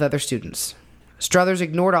common with other students. Struthers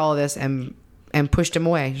ignored all of this and and pushed him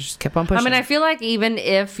away. Just kept on pushing. I mean, I feel like even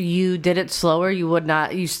if you did it slower,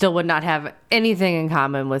 you still would not have anything in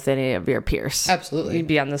common with any of your peers. Absolutely. You'd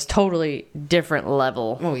be on this totally different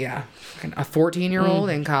level. Oh, yeah. A 14-year-old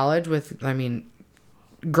in college with, I mean,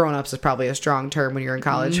 grown-ups is probably a strong term when you're in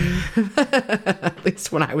college. At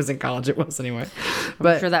least when I was in college, it was anyway.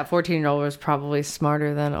 But I'm sure that 14-year-old was probably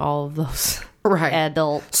smarter than all of those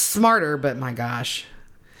adults. Smarter, but my gosh.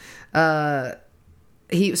 Her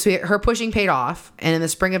pushing paid off, and in the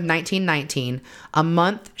spring of 1919, a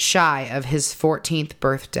month shy of his 14th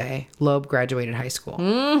birthday, Loeb graduated high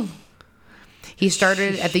school. He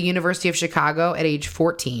started at the University of Chicago at age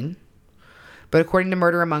 14, but according to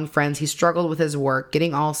Murder Among Friends, he struggled with his work,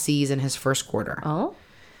 getting all C's in his first quarter. Oh?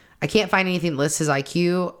 I can't find anything that lists his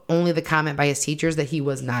IQ, only the comment by his teachers that he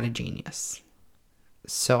was not a genius.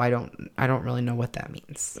 So I don't really know what that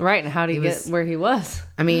means. Right, and how did he get where he was?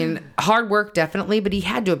 I mean, hard work definitely, but he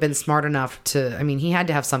had to have been smart enough to, I mean, he had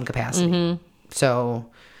to have some capacity. So,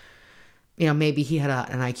 maybe he had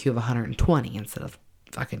an IQ of 120 instead of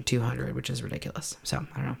fucking 200, which is ridiculous. So,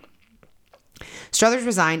 I don't know. Struthers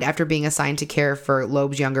resigned after being assigned to care for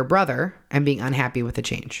Loeb's younger brother and being unhappy with the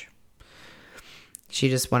change. She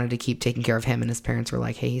just wanted to keep taking care of him, and his parents were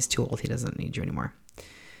like, hey, he's too old. He doesn't need you anymore.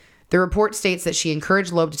 The report states that she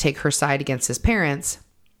encouraged Loeb to take her side against his parents,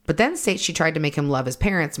 but then states she tried to make him love his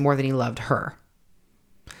parents more than he loved her.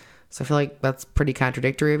 So I feel like that's pretty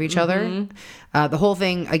contradictory of each other. The whole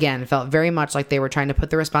thing, again, felt very much like they were trying to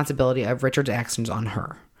put the responsibility of Richard's actions on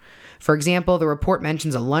her. For example, the report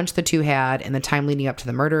mentions a lunch the two had in the time leading up to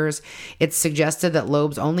the murders. It's suggested that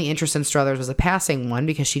Loeb's only interest in Struthers was a passing one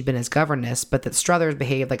because she'd been his governess, but that Struthers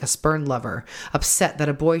behaved like a spurned lover, upset that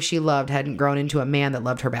a boy she loved hadn't grown into a man that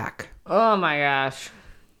loved her back. Oh my gosh.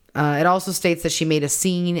 It also states that she made a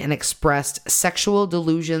scene and expressed sexual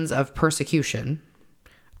delusions of persecution,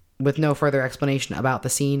 with no further explanation about the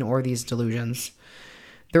scene or these delusions.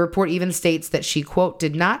 The report even states that she, quote,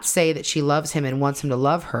 did not say that she loves him and wants him to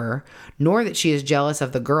love her, nor that she is jealous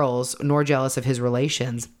of the girls, nor jealous of his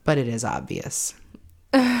relations, but it is obvious.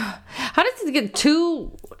 How does he get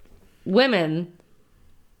two women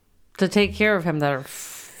to take care of him that are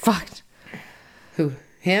fucked? Who?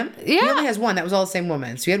 Him? Yeah. He only has one. That was all the same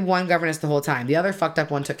woman. So he had one governess the whole time. The other fucked up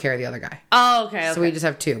one took care of the other guy. Oh, okay. So we just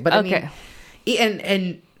have two. But I mean,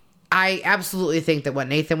 and I absolutely think that what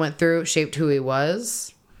Nathan went through shaped who he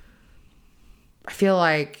was. I feel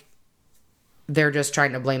like they're just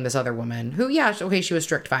trying to blame this other woman who, yeah, okay, she was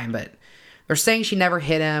strict, fine, but they're saying she never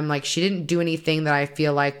hit him. Like, she didn't do anything that I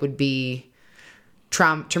feel like would be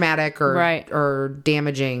traumatic or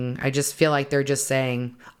damaging. I just feel like they're just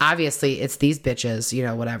saying, obviously, it's these bitches,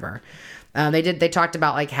 whatever. They talked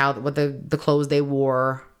about like what the clothes they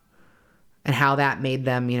wore and how that made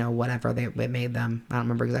them, whatever it made them. I don't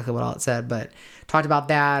remember exactly what all it said, but talked about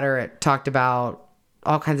that, or it talked about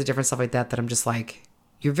all kinds of different stuff like that I'm just like,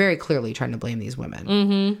 you're very clearly trying to blame these women.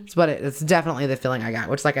 Mm-hmm. But it's definitely the feeling I got,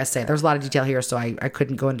 which, like I said, there's a lot of detail here, so I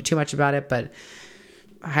couldn't go into too much about it, but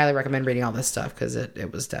I highly recommend reading all this stuff because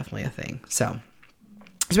it was definitely a thing. So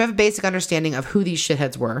we have a basic understanding of who these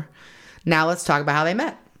shitheads were. Now let's talk about how they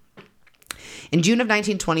met. In June of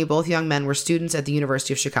 1920, both young men were students at the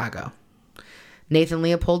University of Chicago. Nathan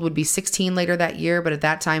Leopold would be 16 later that year, but at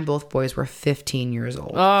that time, both boys were 15 years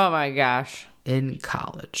old. Oh my gosh. In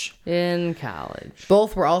college.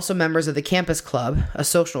 Both were also members of the Campus Club, a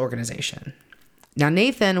social organization. Now,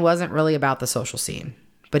 Nathan wasn't really about the social scene,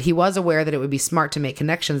 but he was aware that it would be smart to make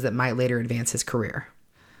connections that might later advance his career.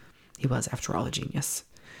 He was, after all, a genius.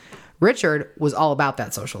 Richard was all about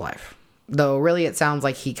that social life, though really it sounds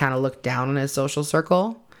like he kind of looked down on his social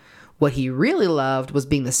circle. What he really loved was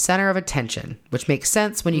being the center of attention, which makes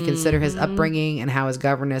sense when you consider his upbringing and how his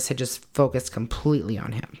governess had just focused completely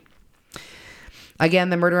on him.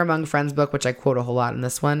 Again, the Murder Among Friends book, which I quote a whole lot in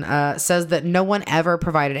this one, says that no one ever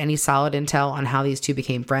provided any solid intel on how these two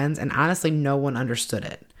became friends, and honestly, no one understood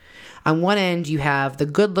it. On one end, you have the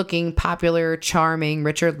good-looking, popular, charming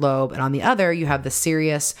Richard Loeb, and on the other, you have the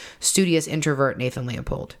serious, studious introvert Nathan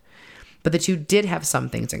Leopold. But the two did have some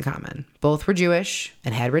things in common. Both were Jewish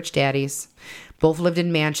and had rich daddies. Both lived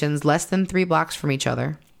in mansions less than 3 blocks from each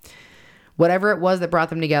other. Whatever it was that brought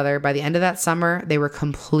them together, by the end of that summer, they were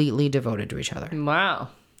completely devoted to each other. Wow.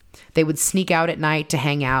 They would sneak out at night to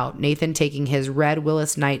hang out, Nathan taking his red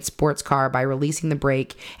Willis Knight sports car by releasing the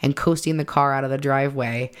brake and coasting the car out of the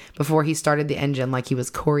driveway before he started the engine like he was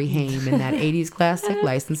Corey Haim in that 80s classic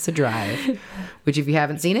License to Drive, which if you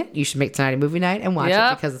haven't seen it, you should make tonight a movie night and watch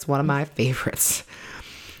it because it's one of my favorites.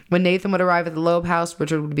 When Nathan would arrive at the Loeb house,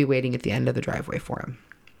 Richard would be waiting at the end of the driveway for him.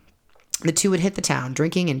 The two would hit the town,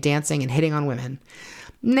 drinking and dancing and hitting on women.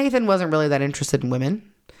 Nathan wasn't really that interested in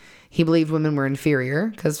women. He believed women were inferior,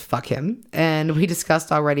 because fuck him. And we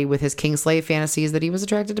discussed already with his king slave fantasies that he was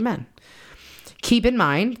attracted to men. Keep in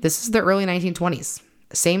mind, this is the early 1920s.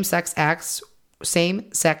 Same-sex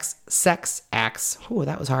sex acts, oh,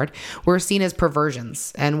 that was hard, were seen as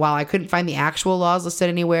perversions. And while I couldn't find the actual laws listed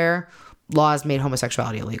anywhere, laws made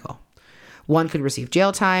homosexuality illegal. One could receive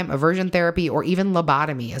jail time, aversion therapy, or even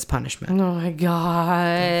lobotomy as punishment. Oh my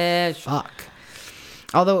gosh. Fuck.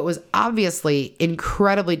 Although it was obviously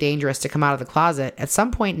incredibly dangerous to come out of the closet, at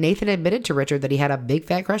some point Nathan admitted to Richard that he had a big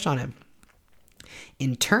fat crush on him.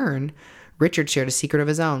 In turn, Richard shared a secret of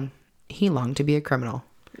his own. He longed to be a criminal.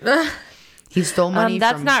 He stole money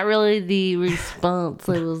that's not really the response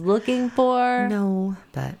I was looking for. No,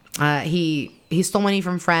 but he stole money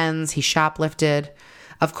from friends. He shoplifted.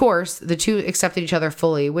 Of course, the two accepted each other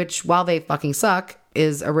fully, which, while they fucking suck,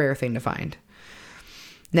 is a rare thing to find.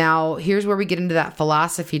 Now, here's where we get into that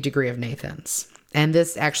philosophy degree of Nathan's. And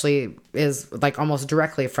this actually is like almost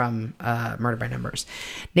directly from Murder by Numbers.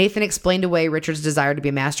 Nathan explained away Richard's desire to be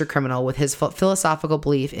a master criminal with his philosophical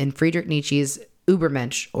belief in Friedrich Nietzsche's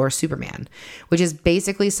Übermensch, or Superman, which is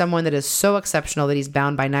basically someone that is so exceptional that he's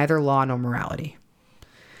bound by neither law nor morality.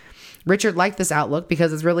 Richard liked this outlook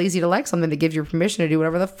because it's real easy to like something that gives you permission to do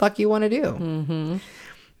whatever the fuck you want to do. Mm-hmm.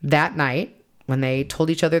 That night, when they told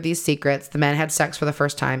each other these secrets, the men had sex for the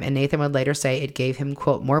first time, and Nathan would later say it gave him,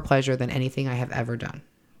 quote, more pleasure than anything I have ever done.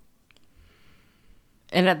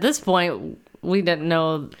 And at this point, we didn't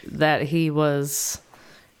know that he was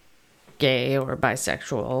gay or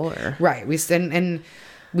bisexual or right. And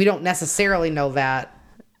we don't necessarily know that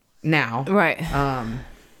now. Right.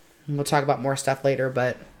 We'll talk about more stuff later,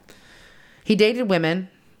 but he dated women.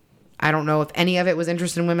 I don't know if any of it was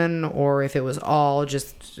interested in women or if it was all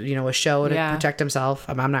just, a show to protect himself.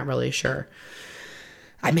 I'm not really sure.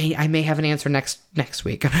 I may have an answer next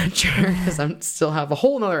week. I'm not sure because I still have a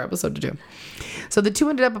whole nother episode to do. So the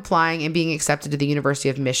two ended up applying and being accepted to the University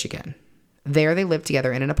of Michigan. There they lived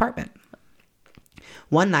together in an apartment.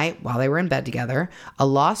 One night, while they were in bed together, a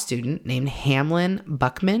law student named Hamlin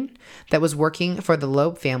Buckman that was working for the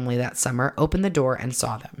Loeb family that summer opened the door and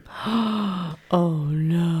saw them. Oh,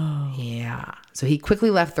 no. Yeah. So he quickly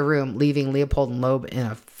left the room, leaving Leopold and Loeb in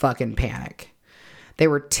a fucking panic. They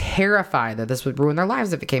were terrified that this would ruin their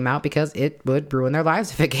lives if it came out, because it would ruin their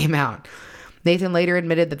lives if it came out. Nathan later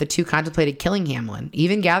admitted that the two contemplated killing Hamlin,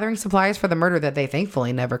 even gathering supplies for the murder that they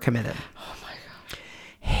thankfully never committed. Oh, my gosh.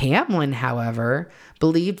 Hamlin, however,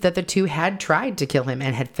 believed that the two had tried to kill him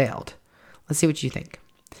and had failed. Let's see what you think.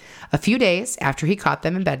 A few days after he caught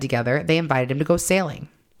them in bed together, they invited him to go sailing.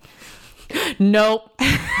 Nope.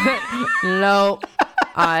 Nope.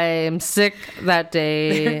 I'm sick that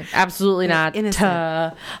day. Absolutely not. Innocent.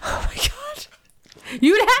 Oh my god.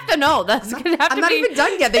 You would have to know. That's gonna have to be. I'm not even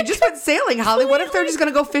done yet. They just went sailing, Holly. What if they're just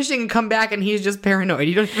gonna go fishing and come back and he's just paranoid?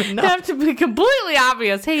 You don't even know. You have to be completely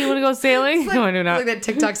obvious. Hey, you want to go sailing? Like, no, I do not. Like that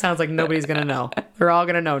TikTok sounds like nobody's gonna know. They're all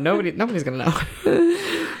gonna know. Nobody's gonna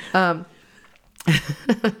know.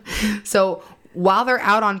 So while they're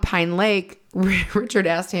out on Pine Lake, Richard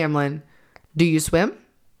asked Hamlin, "Do you swim?"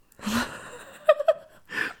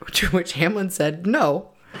 Which Hamlin said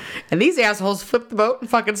no. And these assholes flipped the boat and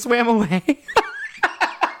fucking swam away.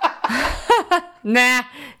 Nah,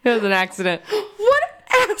 it was an accident. What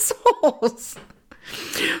assholes?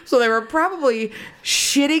 So they were probably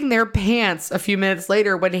shitting their pants a few minutes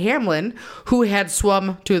later when Hamlin, who had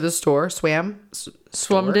swum to the store, to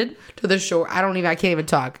the shore. I can't even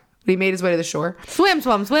talk. But he made his way to the shore. Swim.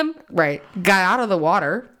 Right. Got out of the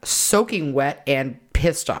water, soaking wet and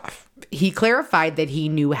pissed off. He clarified that he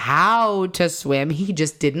knew how to swim. He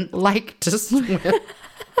just didn't like to swim.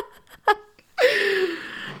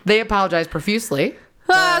 They apologized profusely.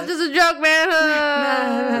 It's just a joke,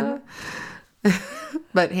 man.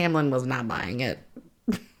 But Hamlin was not buying it.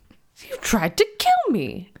 You tried to kill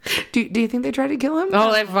me. Do you think they tried to kill him?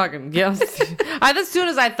 Oh, they fucking yes. As soon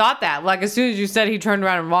as I thought that, like as soon as you said he turned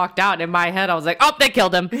around and walked out, in my head I was like, oh, they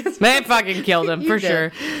killed him. They fucking killed him for sure.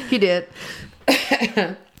 He did.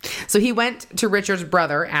 So he went to Richard's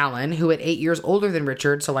brother, Alan, who at 8 years older than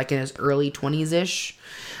Richard, so like in his early 20s-ish,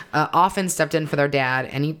 often stepped in for their dad,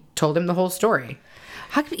 and he told him the whole story.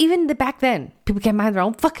 How could even back then people can't mind their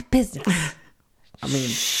own fucking business?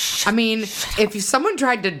 I mean, if someone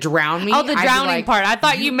tried to drown me, oh, the drowning part. I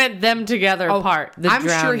thought you meant them together part. I'm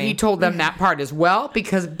sure he told them that part as well,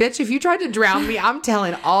 because bitch, if you tried to drown me, I'm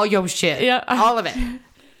telling all your shit, all of it,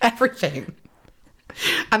 everything.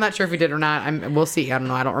 I'm not sure if he did or not. We'll see. I don't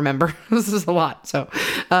know. I don't remember. This is a lot. So,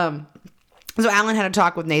 So Alan had a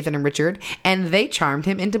talk with Nathan and Richard, and they charmed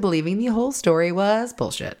him into believing the whole story was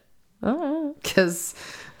bullshit. Because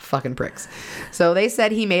fucking pricks. So they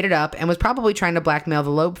said he made it up and was probably trying to blackmail the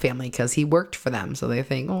Loeb family because he worked for them. So they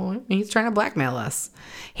think, oh, he's trying to blackmail us.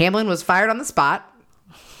 Hamlin was fired on the spot,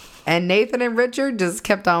 and Nathan and Richard just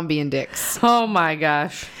kept on being dicks. Oh my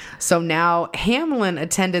gosh. So now Hamlin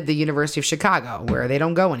attended the University of Chicago, where they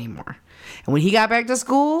don't go anymore. And when he got back to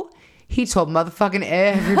school, he told motherfucking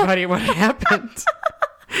everybody what happened.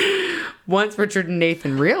 Once Richard and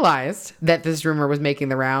Nathan realized that this rumor was making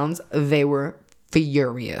the rounds, they were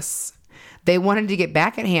furious. They wanted to get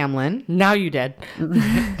back at Hamlin. Now you dead.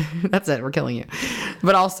 That's it. We're killing you.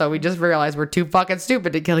 But also, we just realized we're too fucking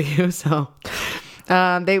stupid to kill you. So,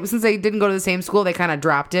 since they didn't go to the same school, they kind of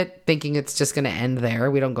dropped it, thinking it's just going to end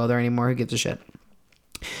there. We don't go there anymore. Who gives a shit?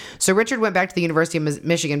 So Richard went back to the University of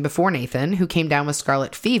Michigan before Nathan, who came down with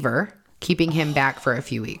scarlet fever, keeping him back for a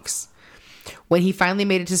few weeks. When he finally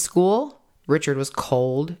made it to school, Richard was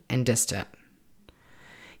cold and distant.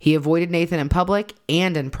 He avoided Nathan in public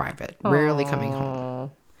and in private, rarely coming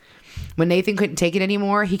home. When Nathan couldn't take it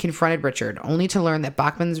anymore, he confronted Richard, only to learn that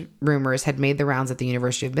Bachman's rumors had made the rounds at the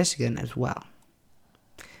University of Michigan as well.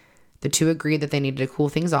 The two agreed that they needed to cool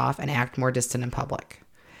things off and act more distant in public.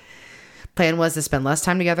 Plan was to spend less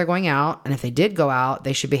time together going out, and if they did go out,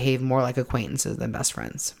 they should behave more like acquaintances than best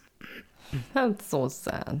friends. That's so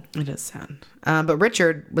sad. It is sad. But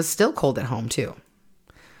Richard was still cold at home, too.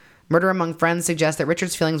 Murder Among Friends suggests that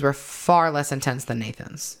Richard's feelings were far less intense than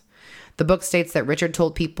Nathan's. The book states that Richard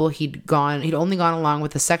told people he'd only gone along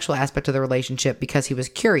with the sexual aspect of the relationship because he was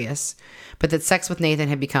curious, but that sex with Nathan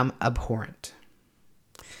had become abhorrent.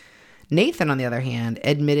 Nathan, on the other hand,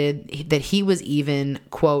 admitted that he was even,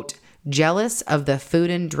 quote, jealous of the food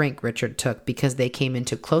and drink Richard took because they came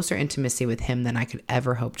into closer intimacy with him than I could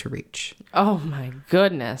ever hope to reach. Oh my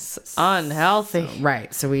goodness. Unhealthy.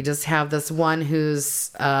 Right. So we just have this one who's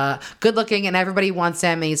good looking and everybody wants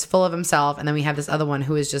him and he's full of himself. And then we have this other one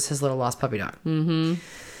who is just his little lost puppy dog. Mm-hmm.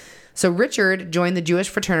 So Richard joined the Jewish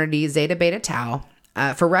fraternity Zeta Beta Tau.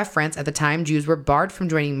 For reference, at the time, Jews were barred from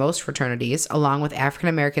joining most fraternities, along with African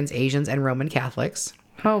Americans, Asians, and Roman Catholics.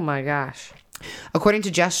 Oh my gosh. According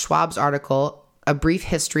to Jess Schwab's article, A Brief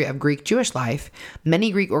History of Greek Jewish Life,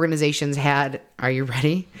 many Greek organizations had, are you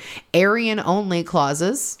ready, Aryan-only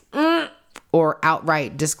clauses or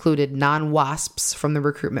outright discluded non-WASPs from the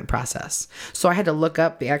recruitment process. So I had to look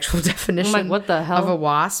up the actual definition what the hell? of a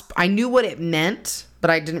WASP. I knew what it meant, but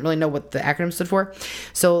I didn't really know what the acronym stood for.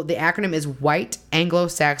 So the acronym is White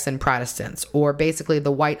Anglo-Saxon Protestants, or basically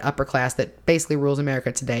the white upper class that basically rules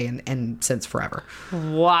America today and since forever.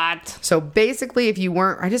 What? So basically, if you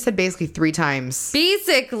weren't, I just said basically 3 times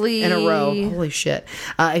Basically. in a row. Holy shit.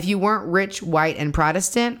 If you weren't rich, white, and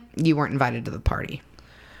Protestant, you weren't invited to the party.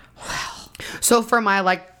 Wow. So for my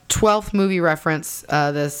 12th movie reference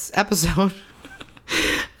this episode,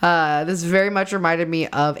 this very much reminded me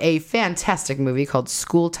of a fantastic movie called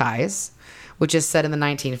School Ties, which is set in the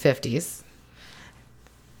 1950s.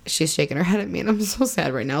 She's shaking her head at me, and I'm so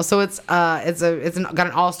sad right now. So it's got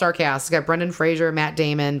an all-star cast. It's got Brendan Fraser, Matt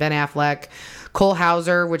Damon, Ben Affleck, Cole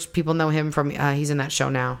Hauser, which people know him from. He's in that show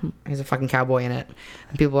now. He's a fucking cowboy in it,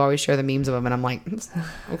 and people always share the memes of him, and I'm like,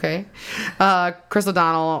 okay. Chris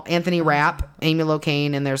O'Donnell, Anthony Rapp, Amy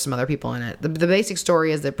Locane, and there's some other people in it. The basic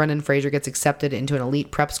story is that Brendan Fraser gets accepted into an elite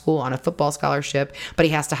prep school on a football scholarship, but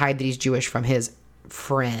he has to hide that he's Jewish from his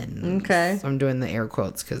friends. Okay. So I'm doing the air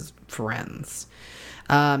quotes because friends.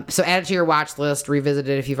 So add it to your watch list, revisit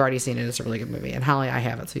it if you've already seen it. It's a really good movie. And Holly, I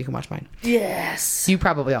have it, so you can watch mine. Yes. You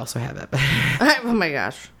probably also have it. Oh my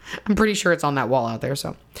gosh. I'm pretty sure it's on that wall out there.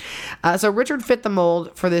 So Richard fit the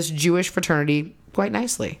mold for this Jewish fraternity quite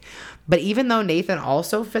nicely. But even though Nathan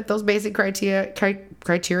also fit those basic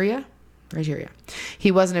criteria,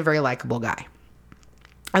 he wasn't a very likable guy.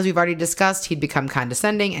 As we've already discussed, he'd become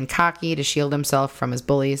condescending and cocky to shield himself from his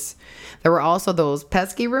bullies. There were also those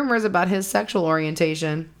pesky rumors about his sexual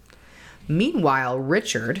orientation. Meanwhile,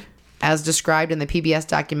 Richard, as described in the PBS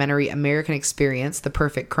documentary American Experience, The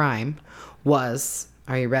Perfect Crime, was,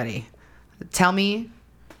 are you ready? Tell me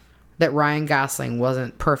that Ryan Gosling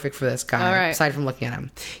wasn't perfect for this guy, right. aside from looking at him.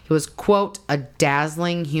 He was, quote, a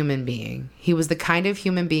dazzling human being. He was the kind of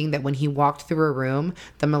human being that when he walked through a room,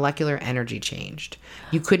 the molecular energy changed.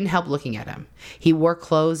 You couldn't help looking at him. He wore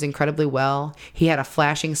clothes incredibly well. He had a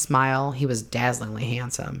flashing smile. He was dazzlingly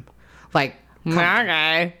handsome.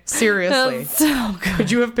 Okay. Seriously. That's so good. Could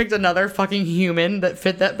you have picked another fucking human that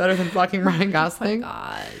fit that better than fucking Ryan Gosling? Oh my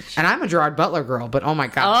gosh. And I'm a Gerard Butler girl, but oh my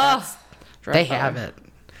God. They have it.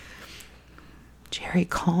 Jerry,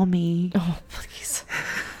 call me. Oh, please.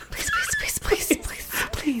 Please.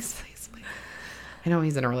 I know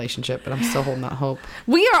he's in a relationship, but I'm still holding out hope.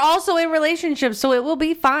 We are also in relationships, so it will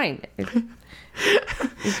be fine. You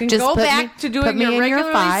can Just go put back me- to put doing me your in your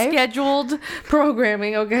regularly 5. scheduled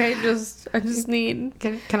programming, okay? I just need...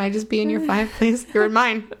 Can I just be in your 5, please? You're in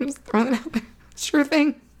mine. I'm just throwing it out there. Sure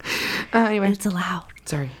thing. Anyway. It's allowed.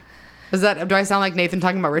 Sorry. Do I sound like Nathan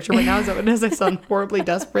talking about Richard right now? Is that what it is? I sound horribly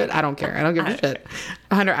desperate. I don't care. I don't give a shit.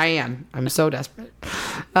 I am. I'm so desperate.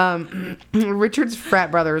 Richard's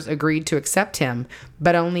frat brothers agreed to accept him,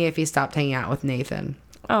 but only if he stopped hanging out with Nathan.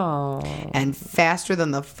 Oh. And faster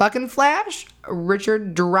than the fucking flash,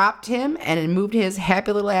 Richard dropped him and moved his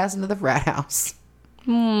happy little ass into the frat house.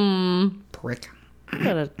 Prick.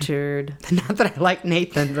 What a turd. Not that I like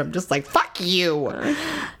Nathan, but I'm just like, fuck you.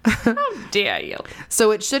 How dare you?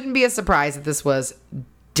 So it shouldn't be a surprise that this was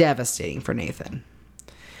devastating for Nathan.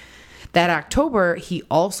 That October, he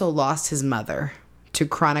also lost his mother to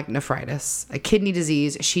chronic nephritis, a kidney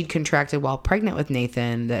disease she'd contracted while pregnant with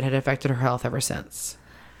Nathan that had affected her health ever since.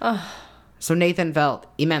 So Nathan felt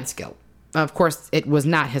immense guilt. Of course, it was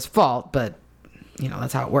not his fault, but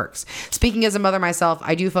that's how it works. Speaking as a mother myself,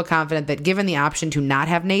 I do feel confident that given the option to not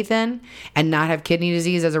have Nathan and not have kidney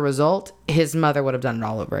disease as a result, his mother would have done it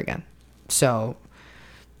all over again. So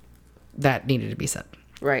that needed to be said.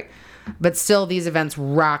 Right. But still, these events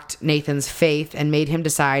rocked Nathan's faith and made him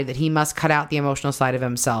decide that he must cut out the emotional side of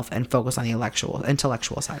himself and focus on the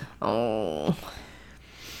intellectual side. Oh.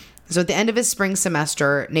 So at the end of his spring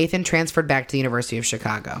semester, Nathan transferred back to the University of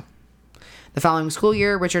Chicago. The following school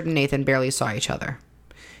year, Richard and Nathan barely saw each other.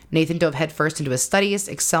 Nathan dove headfirst into his studies,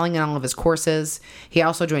 excelling in all of his courses. He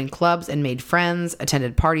also joined clubs and made friends,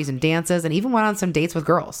 attended parties and dances, and even went on some dates with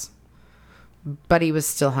girls. But he was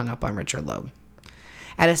still hung up on Richard Loeb.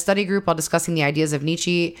 At a study group while discussing the ideas of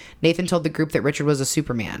Nietzsche, Nathan told the group that Richard was a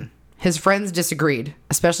Superman. His friends disagreed,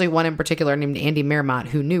 especially one in particular named Andy Meermont,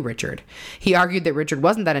 who knew Richard. He argued that Richard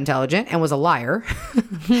wasn't that intelligent and was a liar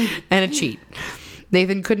and a cheat.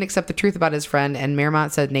 Nathan couldn't accept the truth about his friend, and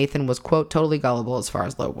Meermont said Nathan was, quote, totally gullible as far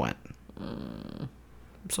as Loeb went. I'm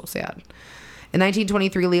so sad. In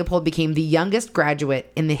 1923, Leopold became the youngest graduate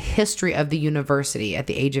in the history of the university at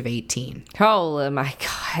the age of 18. Oh, my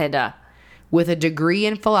God. With a degree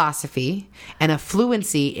in philosophy and a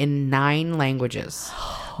fluency in 9 languages.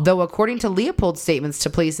 Though according to Leopold's statements to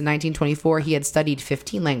police in 1924, he had studied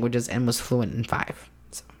 15 languages and was fluent in 5.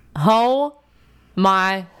 So. Oh,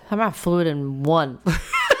 my... I'm not fluent in 1.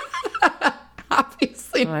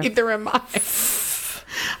 Obviously, neither am I.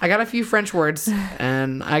 I got a few French words,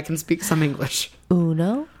 and I can speak some English.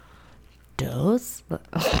 Uno, dos.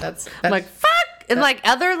 That's like, fuck! In like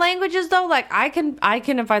other languages, though, like I can,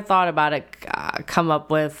 if I thought about it, come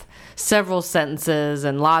up with several sentences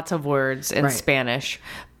and lots of words in Spanish,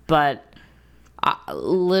 but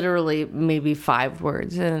literally maybe 5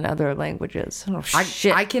 words in other languaes. Oh,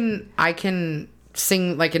 shit. I can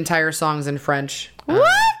sing like entire songs in French.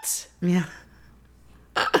 What? Yeah.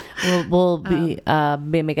 We'll be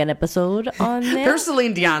make an episode on this. There's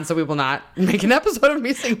Celine Dion, so we will not make an episode of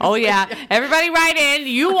me singing. Oh yeah, everybody write in.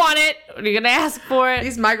 You want it? You're gonna ask for it.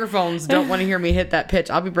 These microphones don't want to hear me hit that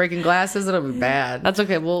pitch. I'll be breaking glasses. It'll be bad. That's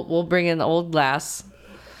okay. We'll bring in the old glass.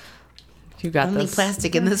 You got Only this.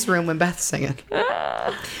 plastic in this room when Beth's singing.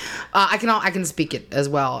 I can speak it as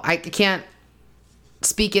well. I can't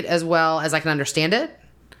speak it as well as I can understand it.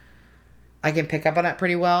 I can pick up on it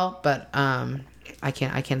pretty well, but I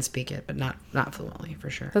can speak it, but not fluently for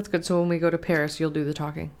sure. That's good. So when we go to Paris, you'll do the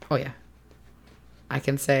talking. Oh yeah, I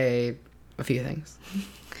can say a few things.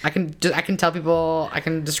 I can tell people. I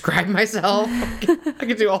can describe myself. I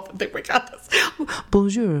can do all the things. We got this.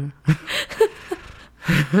 Bonjour.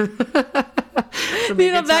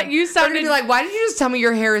 That you sounded They're gonna be like, why did you just tell me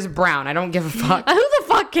your hair is brown? I don't give a fuck. Who the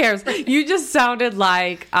fuck cares? You just sounded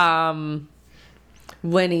like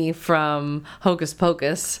Winnie from Hocus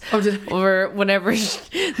Pocus. Oh, did I? Or whenever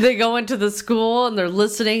they go into the school and they're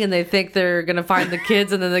listening and they think they're gonna find the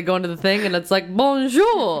kids, and then they go into the thing and it's like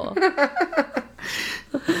bonjour.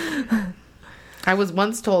 I was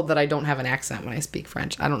once told that I don't have an accent when I speak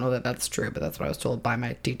French. I don't know that that's true, but that's what I was told by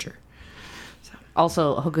my teacher.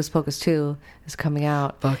 Also, Hocus Pocus 2 is coming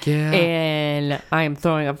out. Fuck yeah. And I am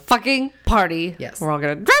throwing a fucking party. Yes. We're all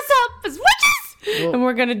going to dress up as witches. Whoa. And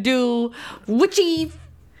we're going to do witchy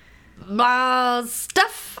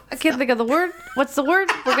stuff. I can't think of the word. What's the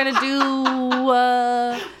word? We're going to do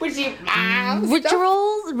witchy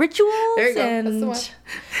rituals there you go. and that's the one.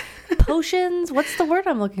 potions. What's the word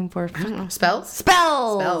I'm looking for? I don't know. Spells?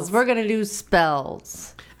 Spells. We're going to do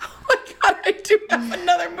spells. Oh my god, I do have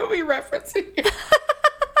another movie reference in here.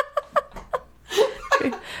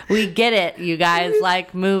 We get it. You guys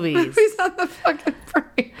like movies. Movies on the fucking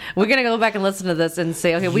brain. We're going to go back and listen to this and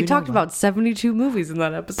say, okay, we talked about 72 movies in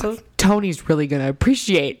that episode. Tony's really going to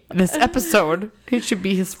appreciate this episode. It should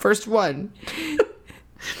be his first one.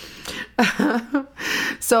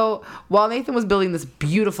 So while Nathan was building this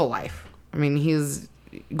beautiful life, I mean, he's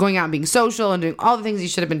going out and being social and doing all the things he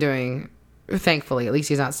should have been doing. Thankfully, at least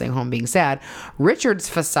he's not staying home being sad. Richard's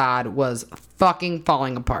facade was fucking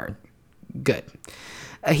falling apart. Good.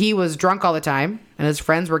 He was drunk all the time, and his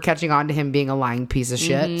friends were catching on to him being a lying piece of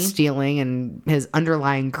shit, stealing, and his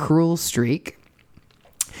underlying cruel streak.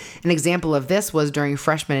 An example of this was during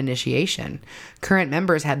freshman initiation. Current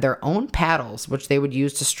members had their own paddles, which they would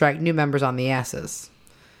use to strike new members on the asses.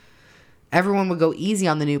 Everyone would go easy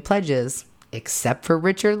on the new pledges, except for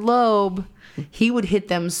Richard Loeb. He would hit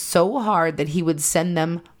them so hard that he would send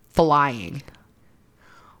them flying.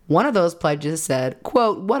 One of those pledges said,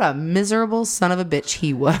 quote, "What a miserable son of a bitch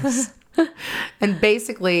he was." And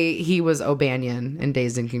basically, he was O'Banion in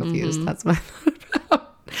Dazed and Confused. That's what I thought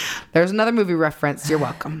about. There's another movie reference. You're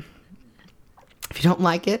welcome. If you don't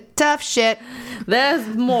like it, tough shit. There's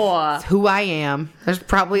more. It's who I am. There's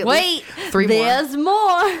probably at least 3 more. There's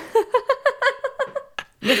more.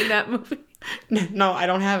 In that movie. No, I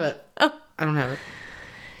don't have it. Oh. I don't have it.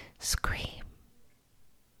 Scream.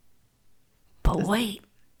 But wait,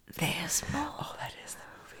 there's more. Oh, that is the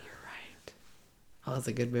movie. You're right. Oh, that's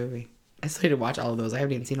a good movie. I still need to watch all of those. I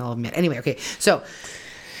haven't even seen all of them yet. Anyway, okay. So,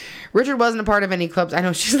 Richard wasn't a part of any clubs. I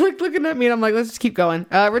know she's like looking at me and I'm like, let's just keep going.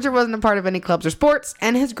 Richard wasn't a part of any clubs or sports,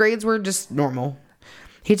 and his grades were just normal.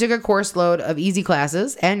 He took a course load of easy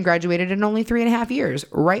classes and graduated in only 3.5 years,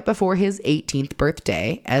 right before his 18th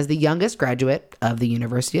birthday, as the youngest graduate of the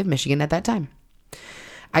University of Michigan at that time.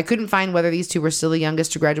 I couldn't find whether these two were still the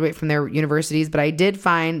youngest to graduate from their universities, but I did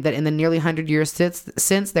find that in the nearly 100 years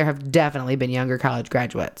since there have definitely been younger college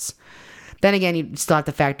graduates. Then again, you still have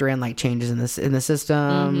to factor in like changes in the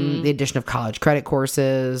system, the addition of college credit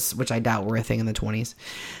courses, which I doubt were a thing in the 20s.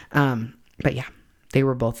 But yeah, they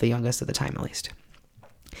were both the youngest at the time, at least.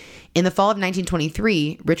 In the fall of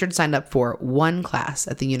 1923, Richard signed up for one class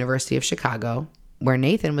at the University of Chicago, where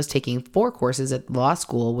Nathan was taking 4 courses at law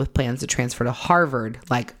school with plans to transfer to Harvard,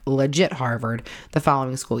 like legit Harvard, the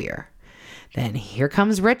following school year. Then here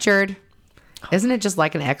comes Richard. Isn't it just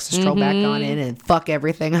like an ex to stroll back on in and fuck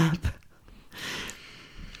everything up?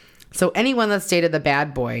 So anyone that's dated the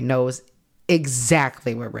bad boy knows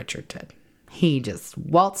exactly what Richard did. He just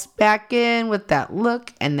waltzed back in with that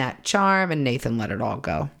look and that charm, and Nathan let it all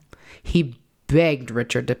go. He begged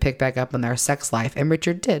Richard to pick back up on their sex life, and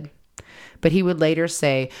Richard did. But he would later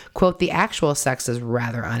say, quote, "The actual sex is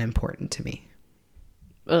rather unimportant to me."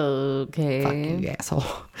 Okay. Fucking asshole.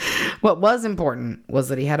 What was important was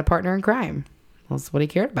that he had a partner in crime. That's what he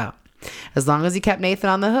cared about. As long as he kept Nathan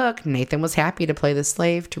on the hook, Nathan was happy to play the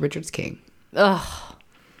slave to Richard's king. Ugh.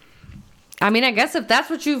 I mean, I guess if that's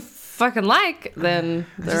what you fucking like, then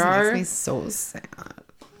there are... Makes me so sad.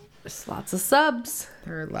 There's lots of subs.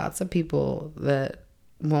 There are lots of people that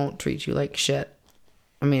won't treat you like shit.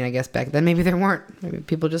 I mean, I guess back then maybe there weren't. Maybe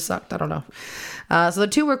people just sucked. I don't know. So the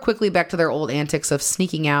two were quickly back to their old antics of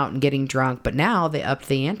sneaking out and getting drunk, but now they upped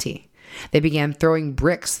the ante. They began throwing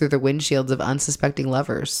bricks through the windshields of unsuspecting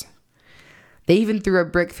lovers. They even threw a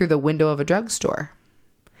brick through the window of a drugstore.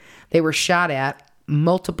 They were shot at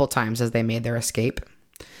multiple times as they made their escape.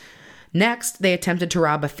 Next, they attempted to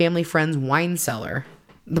rob a family friend's wine cellar.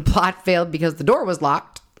 The plot failed because the door was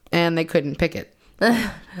locked and they couldn't pick it.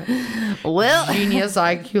 Well, Genius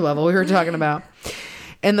IQ level we were talking about.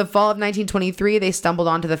 In the fall of 1923, they stumbled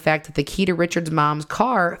onto the fact that the key to Richard's mom's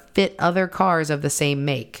car fit other cars of the same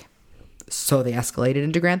make. So they escalated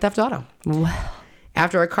into Grand Theft Auto. Well.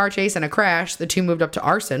 After a car chase and a crash, the two moved up to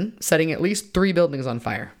arson, setting at least 3 buildings on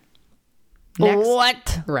fire. Next,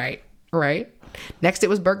 what? Right. Next, it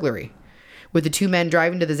was burglary. With the 2 men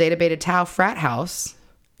driving to the Zeta Beta Tau frat house.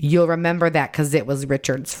 You'll remember that because it was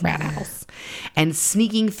Richard's frat house. And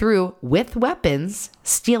sneaking through with weapons,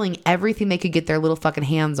 stealing everything they could get their little fucking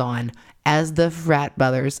hands on as the frat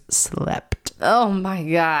brothers slept. Oh my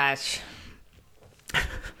gosh.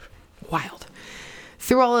 Wild.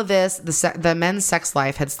 Through all of this, the men's sex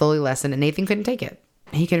life had slowly lessened and Nathan couldn't take it.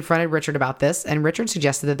 He confronted Richard about this, and Richard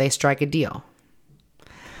suggested that they strike a deal.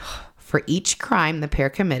 For each crime the pair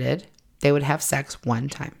committed, they would have sex one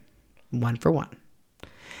time. 1 for 1.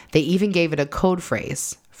 They even gave it a code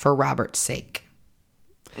phrase, "for Robert's sake."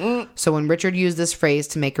 So when Richard used this phrase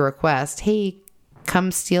to make a request, "Hey,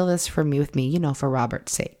 come steal this from me with me, for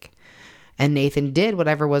Robert's sake," and Nathan did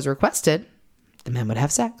whatever was requested, the men would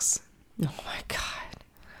have sex. Oh my God.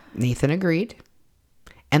 Nathan agreed,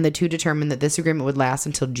 and the two determined that this agreement would last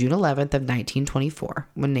until June 11th of 1924,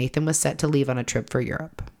 when Nathan was set to leave on a trip for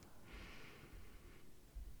Europe.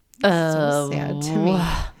 So sad to me.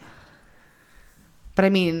 But I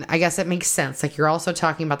mean, I guess it makes sense. Like, you're also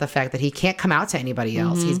talking about the fact that he can't come out to anybody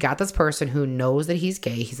else. He's got this person who knows that he's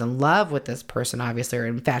gay. He's in love with this person, obviously, or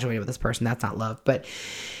infatuated with this person. That's not love. But,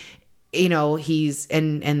 you know, he's,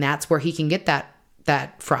 and that's where he can get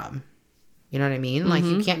that from. You know what I mean? Like,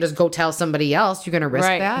 you can't just go tell somebody else. You're going to risk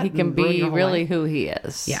that. He can be really who he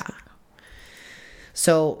is. Yeah.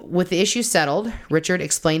 So, with the issue settled, Richard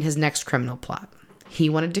explained his next criminal plot. He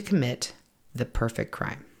wanted to commit the perfect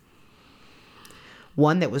crime.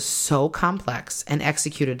 One that was so complex and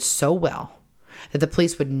executed so well that the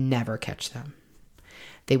police would never catch them.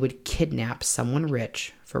 They would kidnap someone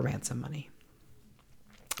rich for ransom money.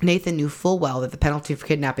 Nathan knew full well that the penalty for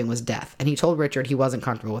kidnapping was death, and he told Richard he wasn't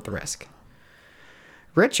comfortable with the risk.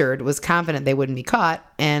 Richard was confident they wouldn't be caught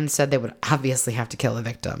and said they would obviously have to kill the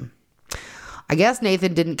victim. I guess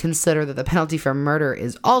Nathan didn't consider that the penalty for murder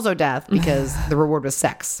is also death because the reward was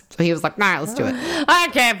sex. So he was like, nah, let's do it. I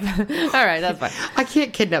can't. All right, that's fine. I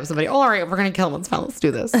can't kidnap somebody. All right, we're going to kill him. It's fine. Let's do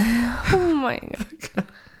this. Oh, my God.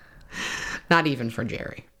 Not even for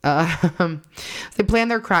Jerry. They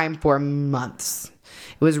planned their crime for months.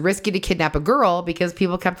 It was risky to kidnap a girl because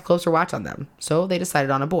people kept a closer watch on them. So they decided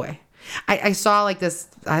on a boy. I saw like this.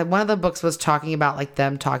 One of the books was talking about like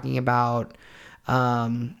them talking about...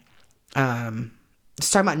 it's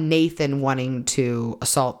talking about Nathan wanting to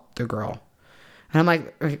assault the girl. And I'm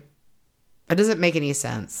like, it doesn't make any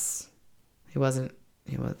sense. He wasn't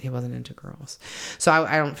into girls. So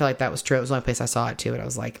I don't feel like that was true. It was the only place I saw it too. And I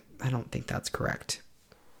was like, I don't think that's correct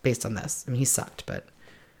based on this. I mean, he sucked, but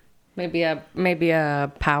Maybe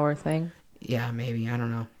a power thing. yeah, maybe, I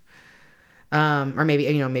don't know. Or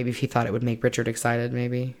maybe, maybe if he thought it would make Richard excited,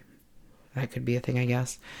 maybe. That could be a thing, I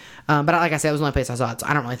guess. But like I said, it was the only place I saw it, so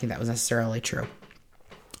I don't really think that was necessarily true.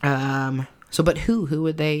 But who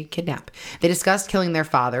would they kidnap? They discussed killing their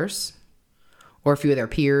fathers or a few of their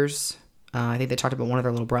peers. I think they talked about one of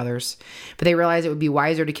their little brothers. But they realized it would be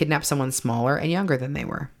wiser to kidnap someone smaller and younger than they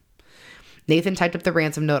were. Nathan typed up the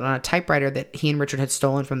ransom note on a typewriter that he and Richard had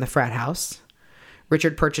stolen from the frat house.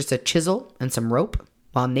 Richard purchased a chisel and some rope,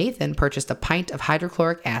 while Nathan purchased a pint of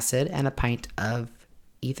hydrochloric acid and a pint of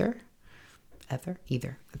ether.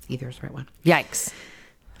 Ether. That's ether's the right one. Yikes.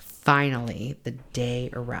 Finally, the day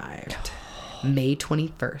arrived. May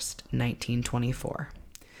 21st, 1924.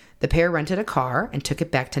 The pair rented a car and took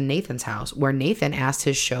it back to Nathan's house, where Nathan asked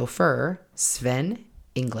his chauffeur, Sven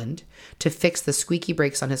England, to fix the squeaky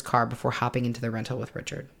brakes on his car before hopping into the rental with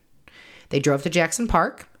Richard. They drove to Jackson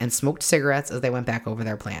Park and smoked cigarettes as they went back over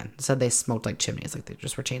their plan. It said they smoked like chimneys, like they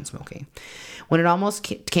just were chain smoking. When it almost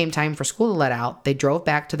came time for school to let out, they drove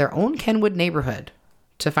back to their own Kenwood neighborhood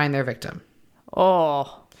to find their victim.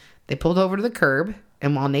 Oh. They pulled over to the curb,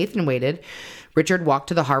 and while Nathan waited, Richard walked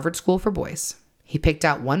to the Harvard School for Boys. He picked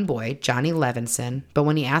out one boy, Johnny Levinson, but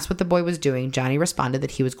when he asked what the boy was doing, Johnny responded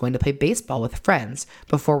that he was going to play baseball with friends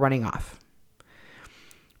before running off.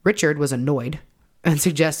 Richard was annoyed and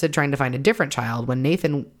suggested trying to find a different child when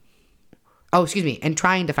Nathan whistled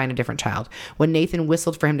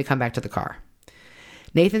for him to come back to the car.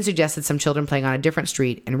 Nathan suggested some children playing on a different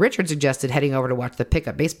street, and Richard suggested heading over to watch the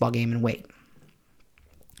pickup baseball game and wait.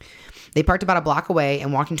 They parked about a block away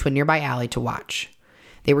and walked into a nearby alley to watch.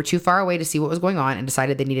 They were too far away to see what was going on and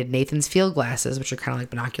decided they needed Nathan's field glasses, which are kind of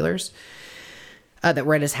like binoculars, that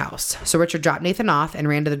were at his house. So Richard dropped Nathan off and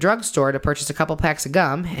ran to the drugstore to purchase a couple packs of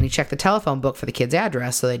gum, and he checked the telephone book for the kid's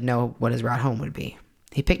address so they'd know what his route home would be.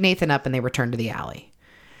 He picked Nathan up and they returned to the alley.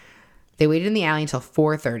 They waited in the alley until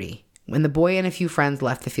 4:30, when the boy and a few friends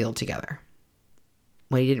left the field together.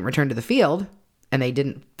 When he didn't return to the field, and they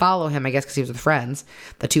didn't follow him, I guess because he was with friends,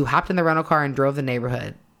 the two hopped in the rental car and drove the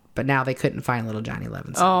neighborhood. But now they couldn't find little Johnny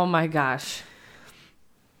Levinson. Oh, my gosh.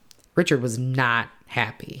 Richard was not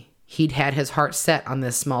happy. He'd had his heart set on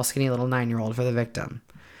this small, skinny little 9-year-old for the victim.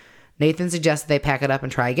 Nathan suggested they pack it up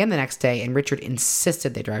and try again the next day, and Richard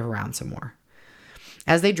insisted they drive around some more.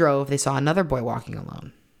 As they drove, they saw another boy walking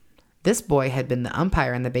alone. This boy had been the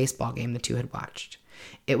umpire in the baseball game the two had watched.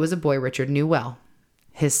 It was a boy Richard knew well,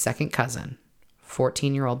 his second cousin,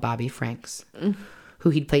 14-year-old Bobby Franks, who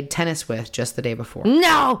he'd played tennis with just the day before.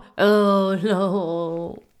 No! Oh,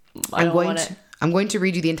 no. I'm going to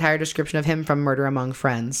read you the entire description of him from Murder Among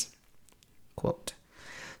Friends. Quote,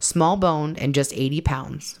 small-boned and just 80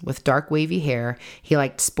 pounds, with dark wavy hair, he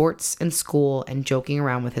liked sports and school and joking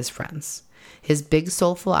around with his friends. His big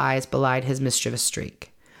soulful eyes belied his mischievous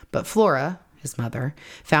streak. But Flora, his mother,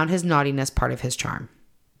 found his naughtiness part of his charm.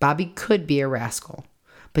 Bobby could be a rascal,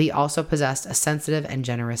 but he also possessed a sensitive and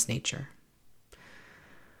generous nature.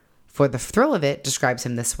 For the thrill of it, describes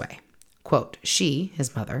him this way. Quote, she,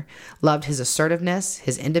 his mother, loved his assertiveness,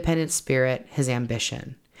 his independent spirit, his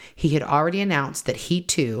ambition. He had already announced that he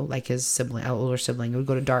too, like his older sibling, would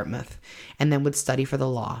go to Dartmouth and then would study for the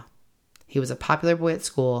law. He was a popular boy at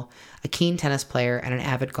school, a keen tennis player, and an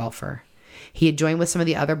avid golfer. He had joined with some of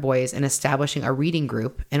the other boys in establishing a reading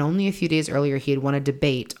group, and only a few days earlier he had won a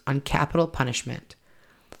debate on capital punishment,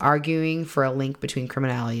 arguing for a link between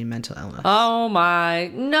criminality and mental illness. Oh my,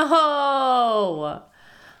 no!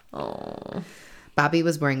 Oh. Bobby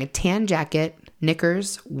was wearing a tan jacket,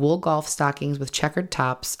 knickers, wool golf stockings with checkered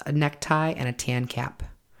tops, a necktie, and a tan cap.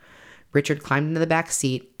 Richard climbed into the back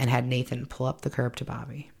seat and had Nathan pull up the curb to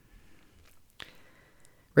Bobby.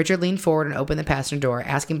 Richard leaned forward and opened the passenger door,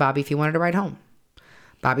 asking Bobby if he wanted to ride home.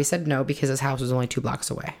 Bobby said no because his house was only 2 blocks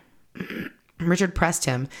away. Richard pressed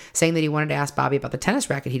him, saying that he wanted to ask Bobby about the tennis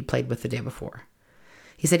racket he'd played with the day before.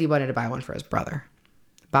 He said he wanted to buy one for his brother.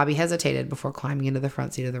 Bobby hesitated before climbing into the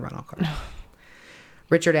front seat of the rental car.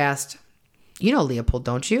 Richard asked, you know Leopold,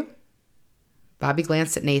 don't you? Bobby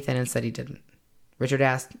glanced at Nathan and said he didn't. Richard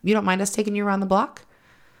asked, you don't mind us taking you around the block?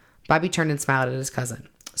 Bobby turned and smiled at his cousin.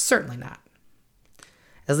 Certainly not.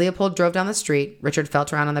 As Leopold drove down the street, Richard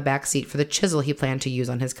felt around on the back seat for the chisel he planned to use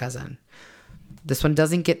on his cousin. This one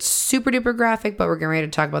doesn't get super duper graphic, but we're getting ready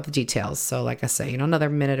to talk about the details. So like I say, another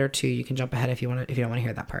minute or two, you can jump ahead if you don't want to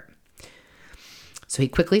hear that part. So he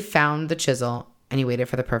quickly found the chisel and he waited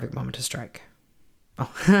for the perfect moment to strike.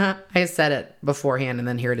 Oh, I said it beforehand and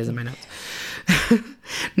then here it is in my notes.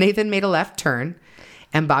 Nathan made a left turn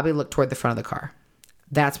and Bobby looked toward the front of the car.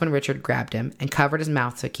 That's when Richard grabbed him and covered his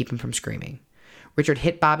mouth to keep him from screaming. Richard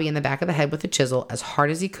hit Bobby in the back of the head with the chisel as hard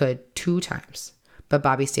as he could 2 times, but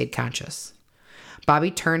Bobby stayed conscious.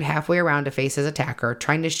 Bobby turned halfway around to face his attacker,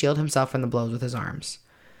 trying to shield himself from the blows with his arms.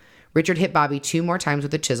 Richard hit Bobby 2 more times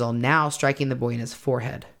with the chisel, now striking the boy in his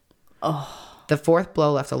forehead. Oh. The 4th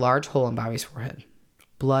blow left a large hole in Bobby's forehead.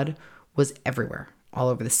 Blood was everywhere, all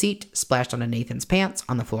over the seat, splashed onto Nathan's pants,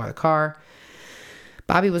 on the floor of the car.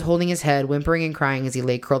 Bobby was holding his head, whimpering and crying as he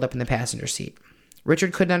lay curled up in the passenger seat.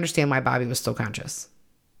 Richard couldn't understand why Bobby was still conscious.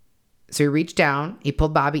 So he reached down, he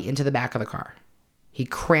pulled Bobby into the back of the car. He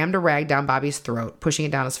crammed a rag down Bobby's throat, pushing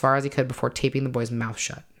it down as far as he could before taping the boy's mouth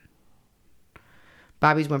shut.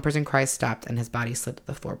 Bobby's whimpers and cries stopped, and his body slid to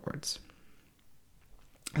the floorboards.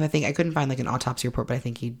 And I couldn't find an autopsy report, but I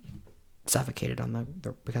think he suffocated on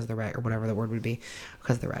the because of the rag, or whatever the word would be,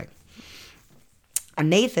 because of the rag. And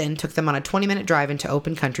Nathan took them on a 20-minute drive into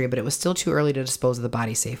open country, but it was still too early to dispose of the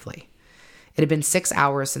body safely. It had been 6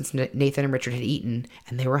 hours since Nathan and Richard had eaten,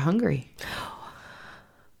 and they were hungry.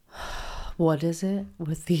 What is it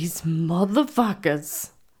with these motherfuckers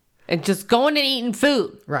and just going and eating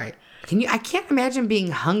food? Right. I can't imagine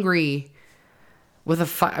being hungry with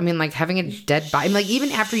having a dead body.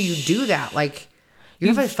 Even after you do that, you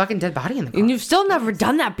have a fucking dead body in the car. And you've still never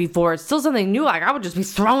done that before. It's still something new. I would just be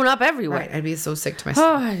throwing up everywhere. Right. I'd be so sick to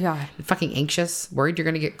myself. Oh, my God. Fucking anxious, worried you're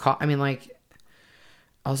going to get caught.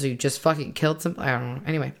 Also, you just fucking killed some. I don't know.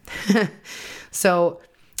 Anyway. So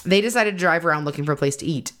they decided to drive around looking for a place to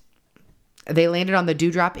eat. They landed on the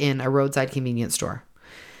Dewdrop Inn, a roadside convenience store.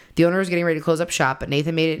 The owner was getting ready to close up shop, but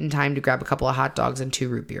Nathan made it in time to grab a couple of hot dogs and 2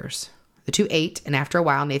 root beers. The 2 ate, and after a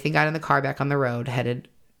while, Nathan got in the car back on the road, headed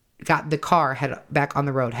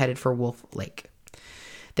for Wolf Lake.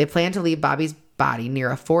 They planned to leave Bobby's body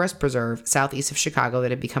near a forest preserve southeast of Chicago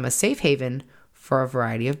that had become a safe haven for a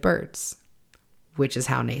variety of birds, which is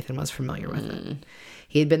how Nathan was familiar with it.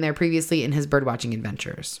 He had been there previously in his birdwatching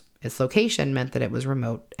adventures. Its location meant that it was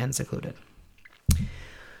remote and secluded.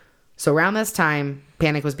 So around this time,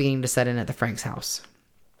 panic was beginning to set in at the Franks' house.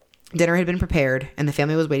 Dinner had been prepared, and the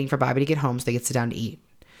family was waiting for Bobby to get home so they could sit down to eat.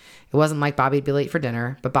 It wasn't like Bobby would be late for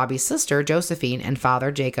dinner, but Bobby's sister, Josephine, and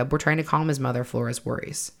father, Jacob, were trying to calm his mother, Flora's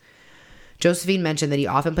worries. Josephine mentioned that he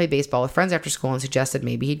often played baseball with friends after school and suggested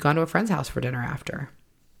maybe he'd gone to a friend's house for dinner after.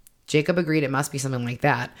 Jacob agreed it must be something like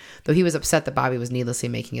that, though he was upset that Bobby was needlessly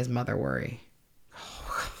making his mother worry.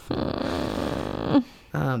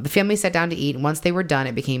 The family sat down to eat, and once they were done,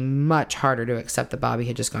 it became much harder to accept that Bobby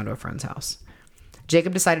had just gone to a friend's house.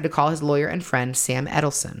 Jacob decided to call his lawyer and friend, Sam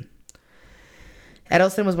Edelson.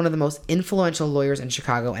 Edelson was one of the most influential lawyers in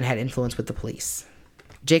Chicago and had influence with the police.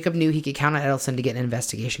 Jacob knew he could count on Edelson to get an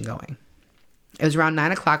investigation going. It was around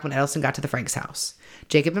 9 o'clock when Edelson got to the Franks' house.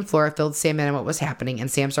 Jacob and Flora filled Sam in on what was happening, and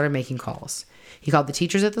Sam started making calls. He called the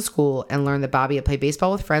teachers at the school and learned that Bobby had played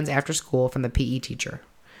baseball with friends after school from the PE teacher.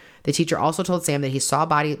 The teacher also told Sam that he saw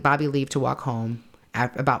Bobby leave to walk home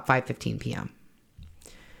at about 5:15 p.m.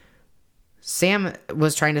 Sam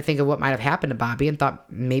was trying to think of what might have happened to Bobby and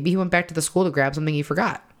thought maybe he went back to the school to grab something he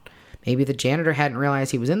forgot. Maybe the janitor hadn't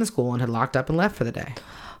realized he was in the school and had locked up and left for the day.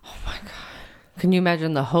 Oh, my God. Can you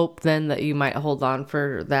imagine the hope then that you might hold on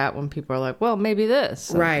for that when people are like, well, maybe this.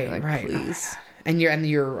 So right. Please. And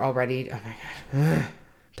you're already, oh my God.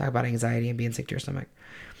 Talk about anxiety and being sick to your stomach.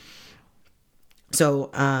 So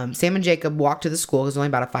Sam and Jacob walked to the school. It was only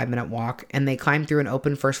about a 5-minute walk, and they climbed through an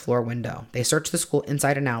open first floor window. They searched the school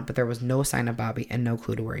inside and out, but there was no sign of Bobby and no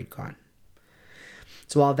clue to where he'd gone.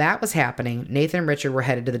 So while that was happening, Nathan and Richard were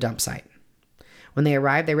headed to the dump site. When they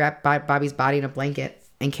arrived, they wrapped Bobby's body in a blanket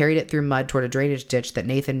and carried it through mud toward a drainage ditch that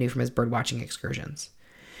Nathan knew from his birdwatching excursions.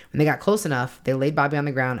 When they got close enough, they laid Bobby on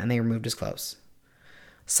the ground and they removed his clothes.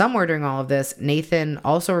 Somewhere during all of this, Nathan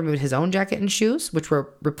also removed his own jacket and shoes, which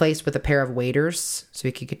were replaced with a pair of waders so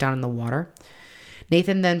he could get down in the water.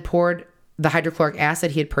 Nathan then poured the hydrochloric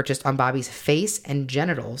acid he had purchased on Bobby's face and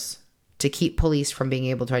genitals to keep police from being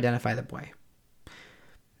able to identify the boy.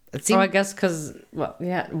 I guess because, well,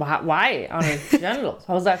 yeah, why on his genitals?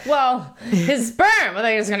 I was like, well, his sperm. I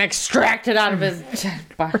thought he was going to extract it out of his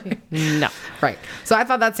body. No. Right. So I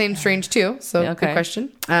thought that seemed strange too. So good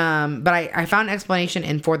question. But I found an explanation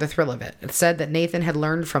in For the Thrill of It. It said that Nathan had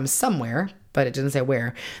learned from somewhere, but it didn't say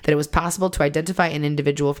where, that it was possible to identify an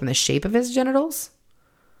individual from the shape of his genitals.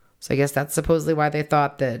 So I guess that's supposedly why they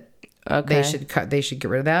thought that they should get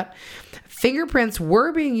rid of that. Fingerprints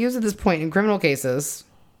were being used at this point in criminal cases.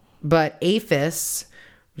 But APHIS,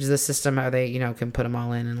 which is the system how they, can put them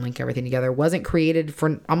all in and link everything together, wasn't created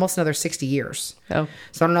for almost another 60 years. Oh.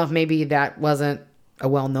 So I don't know if maybe that wasn't a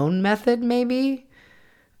well-known method, maybe.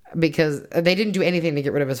 Because they didn't do anything to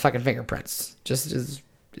get rid of his fucking fingerprints. Just his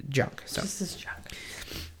junk. So. Just his junk.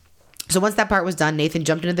 So once that part was done, Nathan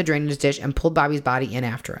jumped into the drainage dish and pulled Bobby's body in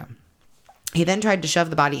after him. He then tried to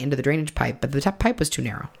shove the body into the drainage pipe, but the pipe was too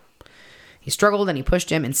narrow. He struggled and he pushed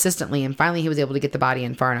him insistently, and finally he was able to get the body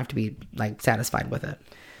in far enough to be, satisfied with it.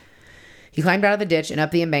 He climbed out of the ditch and up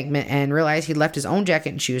the embankment and realized he'd left his own jacket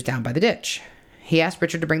and shoes down by the ditch. He asked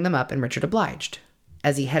Richard to bring them up, and Richard obliged.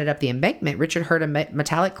 As he headed up the embankment, Richard heard a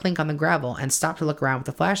metallic clink on the gravel and stopped to look around with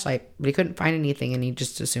a flashlight, but he couldn't find anything, and he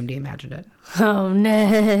just assumed he imagined it. Oh,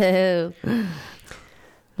 no.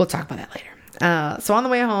 We'll talk about that later. So on the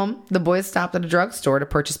way home, the boys stopped at a drugstore to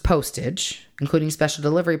purchase postage, including special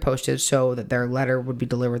delivery postage so that their letter would be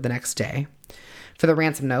delivered the next day, for the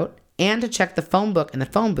ransom note, and to check the phone book in the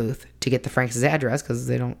phone booth to get the Franks' address, because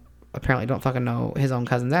they apparently don't fucking know his own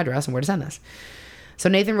cousin's address and where to send this. So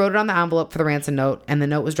Nathan wrote it on the envelope for the ransom note, and the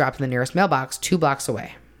note was dropped in the nearest mailbox 2 blocks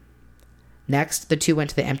away. Next, the two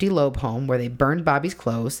went to the empty Loeb home, where they burned Bobby's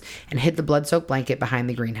clothes and hid the blood-soaked blanket behind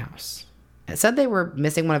the greenhouse. It said they were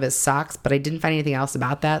missing one of his socks, but I didn't find anything else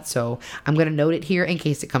about that, so I'm going to note it here in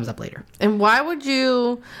case it comes up later. And why would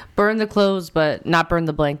you burn the clothes but not burn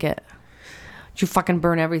the blanket? You fucking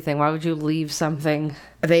burn everything. Why would you leave something?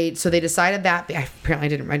 They decided that. Apparently I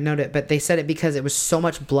didn't note it, but they said it because it was so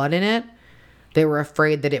much blood in it. They were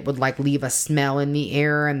afraid that it would leave a smell in the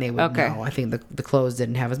air, and they would know. I think the clothes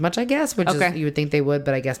didn't have as much, I guess, which is, you would think they would,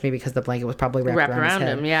 but I guess maybe because the blanket was probably wrapped around his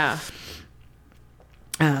head. Him, yeah.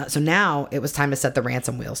 So now it was time to set the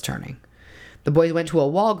ransom wheels turning. The boys went to a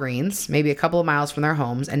Walgreens, maybe a couple of miles from their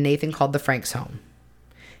homes, and Nathan called the Franks home.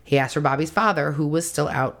 He asked for Bobby's father, who was still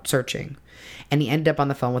out searching, and he ended up on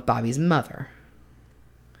the phone with Bobby's mother.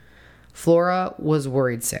 Flora was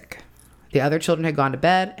worried sick. The other children had gone to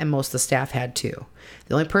bed, and most of the staff had too.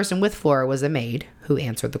 The only person with Flora was a maid, who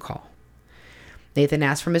answered the call. Nathan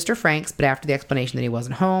asked for Mr. Franks, but after the explanation that he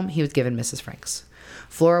wasn't home, he was given Mrs. Franks.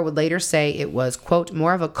 Flora would later say it was, quote,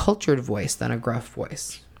 more of a cultured voice than a gruff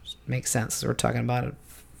voice. Makes sense. We're talking about a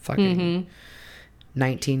fucking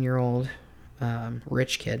 19-year-old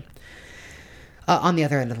rich kid. On the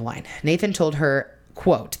other end of the line, Nathan told her,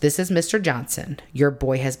 quote, "This is Mr. Johnson. Your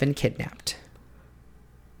boy has been kidnapped.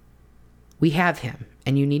 We have him,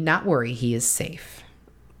 and you need not worry. He is safe.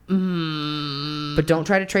 But don't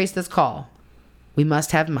try to trace this call. We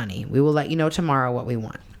must have money. We will let you know tomorrow what we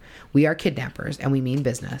want. We are kidnappers, and we mean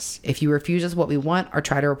business. If you refuse us what we want or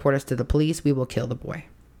try to report us to the police, we will kill the boy."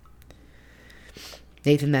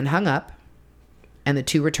 Nathan then hung up, and the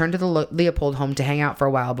two returned to the Leopold home to hang out for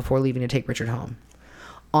a while before leaving to take Richard home.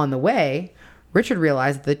 On the way, Richard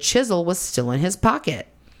realized that the chisel was still in his pocket.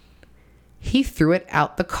 He threw it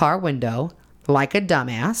out the car window like a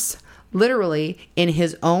dumbass, literally in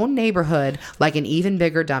his own neighborhood like an even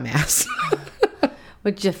bigger dumbass.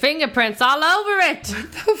 With your fingerprints all over it.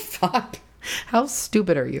 What the fuck? How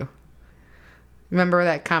stupid are you? Remember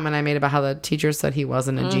that comment I made about how the teacher said he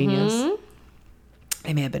wasn't a genius?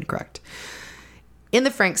 They may have been correct. In the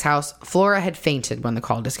Franks' house, Flora had fainted when the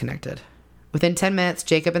call disconnected. Within 10 minutes,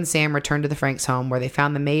 Jacob and Sam returned to the Franks' home, where they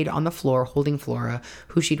found the maid on the floor holding Flora,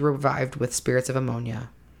 who she'd revived with spirits of ammonia.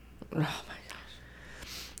 Oh my gosh.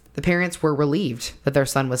 The parents were relieved that their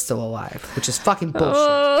son was still alive, which is fucking bullshit.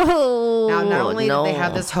 Oh, Now, not only did they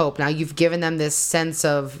have this hope, now you've given them this sense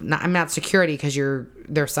of, not security because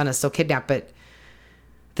their son is still kidnapped, but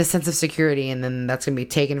the sense of security, and then that's going to be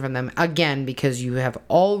taken from them again because you have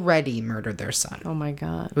already murdered their son. Oh my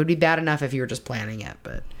God. It would be bad enough if you were just planning it,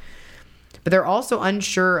 but they're also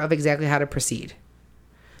unsure of exactly how to proceed.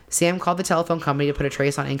 Sam called the telephone company to put a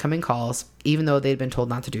trace on incoming calls, even though they'd been told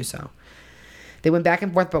not to do so. They went back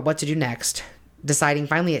and forth about what to do next, deciding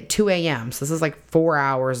finally at 2 a.m., so this is like 4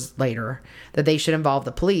 hours later, that they should involve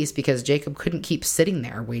the police because Jacob couldn't keep sitting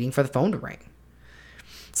there waiting for the phone to ring.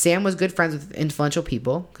 Sam was good friends with influential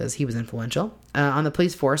people, because he was influential, on the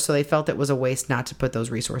police force, so they felt it was a waste not to put those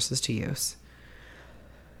resources to use.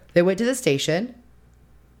 They went to the station,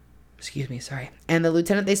 and the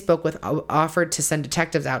lieutenant they spoke with offered to send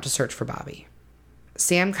detectives out to search for Bobby.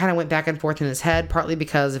 Sam kind of went back and forth in his head, partly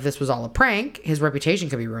because if this was all a prank, his reputation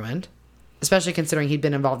could be ruined, especially considering he'd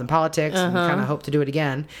been involved in politics and kind of hoped to do it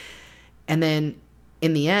again. And then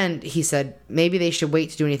in the end, he said maybe they should wait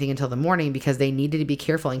to do anything until the morning because they needed to be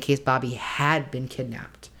careful in case Bobby had been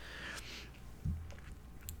kidnapped.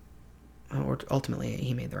 Or ultimately,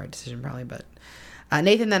 he made the right decision probably, but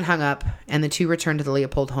Nathan then hung up, and the two returned to the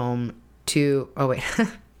Leopold home to... Oh, wait.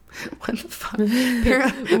 What the fuck?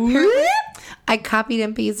 Apparently, I copied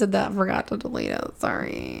and pasted that. Forgot to delete it.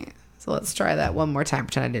 Sorry. So let's try that one more time.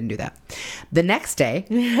 Pretend I didn't do that. The next day,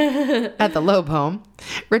 at the Loeb home,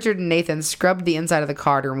 Richard and Nathan scrubbed the inside of the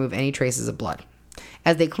car to remove any traces of blood.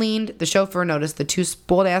 As they cleaned, the chauffeur noticed the two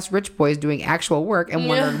spoiled-ass rich boys doing actual work and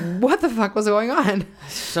wondered what the fuck was going on.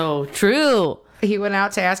 So true. He went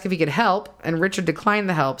out to ask if he could help, and Richard declined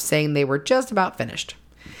the help, saying they were just about finished.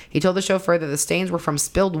 He told the chauffeur that the stains were from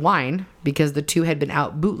spilled wine because the two had been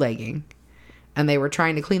out bootlegging, and they were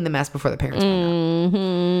trying to clean the mess before the parents went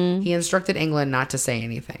out. He instructed England not to say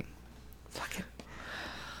anything. Fucking,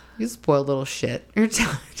 you spoiled little shit. You're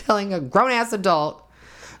telling a grown-ass adult,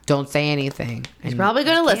 don't say anything. He's probably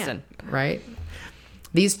going to listen. Right?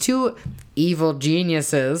 These two evil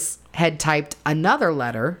geniuses had typed another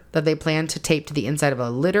letter that they planned to tape to the inside of a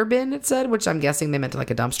litter bin, it said, which I'm guessing they meant like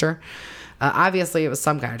a dumpster. Obviously, it was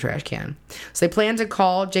some kind of trash can. So they planned to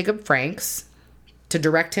call Jacob Franks to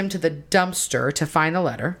direct him to the dumpster to find the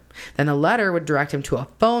letter. Then the letter would direct him to a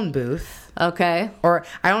phone booth. Okay. Or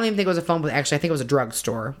I don't even think it was a phone booth. Actually, I think it was a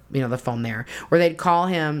drugstore, the phone there, where they'd call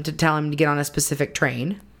him to tell him to get on a specific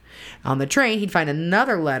train. On the train, he'd find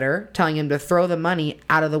another letter telling him to throw the money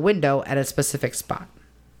out of the window at a specific spot.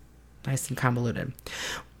 Nice and convoluted.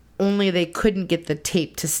 Only they couldn't get the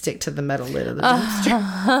tape to stick to the metal lid of the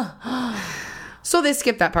dumpster. So they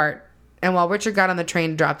skipped that part. And while Richard got on the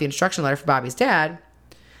train to drop the instruction letter for Bobby's dad,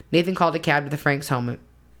 Nathan called a cab to the Franks' home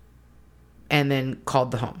and then called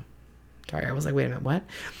the home. Sorry, I was like, wait a minute, what?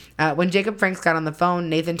 When Jacob Franks got on the phone,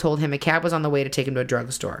 Nathan told him a cab was on the way to take him to a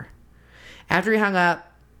drugstore. After he hung up,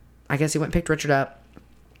 I guess he went and picked Richard up,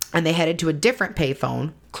 and they headed to a different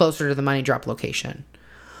payphone closer to the money drop location.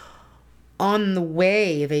 On the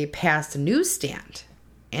way, they passed a newsstand,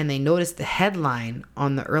 and they noticed the headline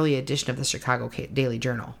on the early edition of the Chicago Daily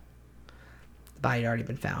Journal. The body had already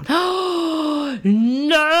been found.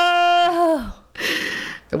 No!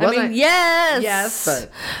 Yes! Yes, but...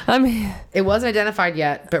 it wasn't identified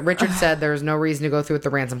yet, but Richard said there was no reason to go through with the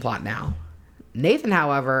ransom plot now. Nathan,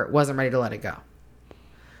 however, wasn't ready to let it go.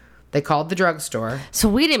 They called the drugstore. So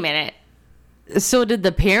wait a minute. So did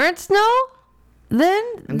the parents know then?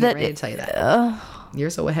 I'm getting ready to tell you that. You're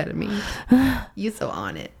so ahead of me. You're so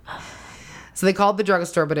on it. So they called the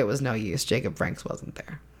drugstore, but it was no use. Jacob Franks wasn't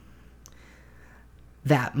there.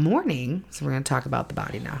 That morning, so we're going to talk about the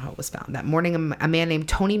body now, how it was found. That morning, a man named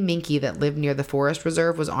Tony Minky that lived near the forest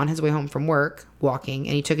reserve was on his way home from work, walking,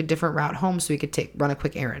 and he took a different route home so he could run a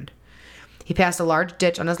quick errand. He passed a large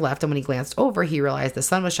ditch on his left, and when he glanced over, he realized the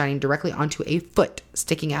sun was shining directly onto a foot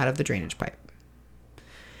sticking out of the drainage pipe.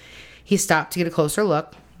 He stopped to get a closer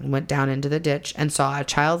look, and went down into the ditch, and saw a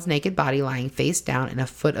child's naked body lying face down in a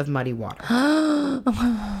foot of muddy water.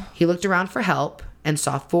 He looked around for help, and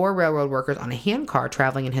saw 4 railroad workers on a handcar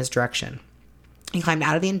traveling in his direction. He climbed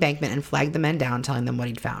out of the embankment and flagged the men down, telling them what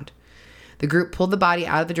he'd found. The group pulled the body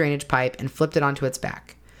out of the drainage pipe and flipped it onto its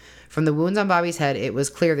back. From the wounds on Bobby's head, it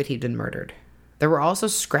was clear that he'd been murdered. There were also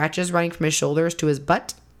scratches running from his shoulders to his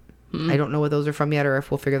butt. I don't know what those are from yet or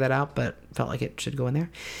if we'll figure that out, but felt like it should go in there.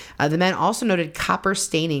 The men also noted copper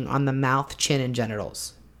staining on the mouth, chin, and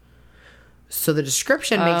genitals. So the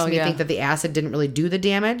description makes me think that the acid didn't really do the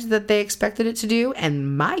damage that they expected it to do.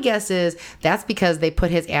 And my guess is that's because they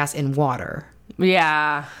put his ass in water.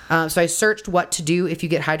 Yeah. So I searched what to do if you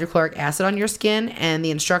get hydrochloric acid on your skin, and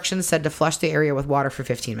the instructions said to flush the area with water for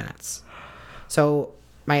 15 minutes. So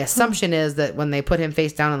my assumption is that when they put him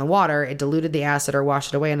face down in the water, it diluted the acid or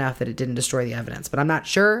washed it away enough that it didn't destroy the evidence. But I'm not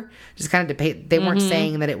sure. Just kind of debate. They weren't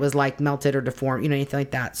saying that it was like melted or deformed, anything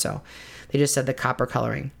like that. So they just said the copper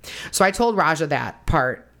coloring. So I told Raja that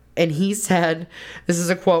part. And he said, this is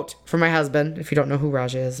a quote from my husband. If you don't know who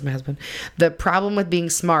Raja is, my husband. The problem with being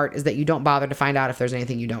smart is that you don't bother to find out if there's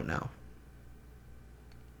anything you don't know.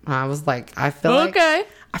 I was like, I feel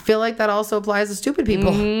like that also applies to stupid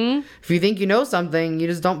people. If you think you know something, you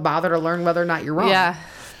just don't bother to learn whether or not you're wrong. Yeah.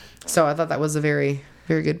 So I thought that was a very,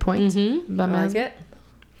 very good point. I like it.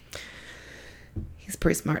 He's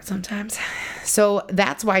pretty smart sometimes. So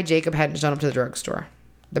that's why Jacob hadn't shown up to the drugstore.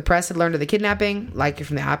 The press had learned of the kidnapping, likely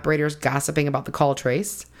from the operators gossiping about the call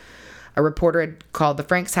trace. A reporter had called the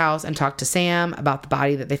Franks' house and talked to Sam about the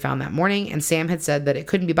body that they found that morning, and Sam had said that it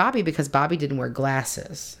couldn't be Bobby because Bobby didn't wear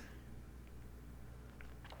glasses.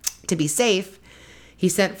 To be safe, he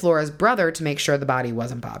sent Flora's brother to make sure the body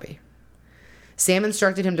wasn't Bobby. Sam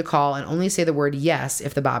instructed him to call and only say the word yes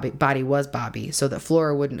if the body was Bobby, so that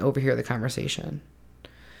Flora wouldn't overhear the conversation.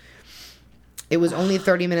 It was only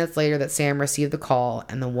 30 minutes later that Sam received the call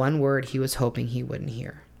and the one word he was hoping he wouldn't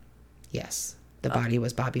hear. Yes, the body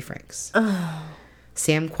was Bobby Franks.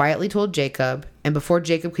 Sam quietly told Jacob, and before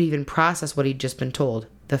Jacob could even process what he'd just been told,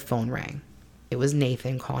 the phone rang. It was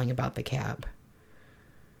Nathan calling about the cab.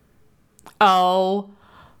 OMG.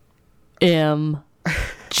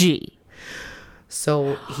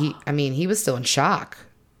 So he was still in shock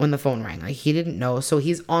when the phone rang. Like, he didn't know. So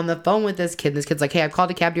he's on the phone with this kid. This kid's like, hey, I've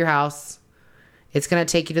called a cab to your house. It's going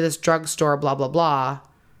to take you to this drugstore, blah, blah, blah.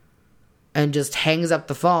 And just hangs up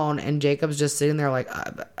the phone. And Jacob's just sitting there like,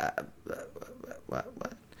 what?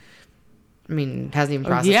 I mean, hasn't even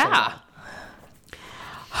processed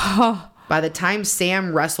it. By the time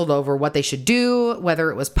Sam wrestled over what they should do,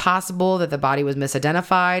 whether it was possible that the body was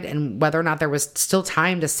misidentified, and whether or not there was still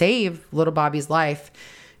time to save little Bobby's life,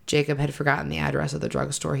 Jacob had forgotten the address of the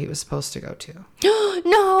drugstore he was supposed to go to.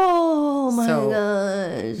 No, my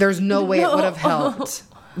gosh. There's no way it would have helped,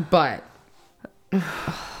 but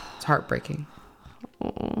it's heartbreaking.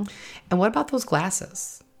 And what about those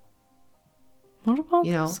glasses? What about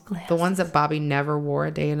those glasses? The ones that Bobby never wore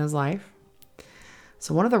a day in his life?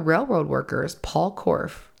 So one of the railroad workers, Paul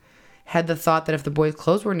Korf, had the thought that if the boys'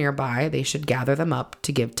 clothes were nearby, they should gather them up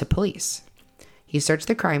to give to police. He searched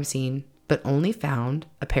the crime scene, but only found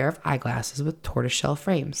a pair of eyeglasses with tortoiseshell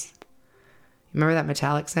frames. Remember that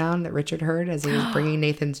metallic sound that Richard heard as he was bringing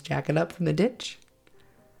Nathan's jacket up from the ditch?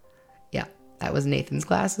 Yeah, that was Nathan's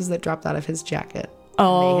glasses that dropped out of his jacket.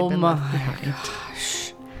 Oh my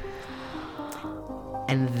gosh.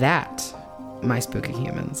 And that, my spooky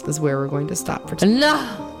humans, is where we're going to stop for today.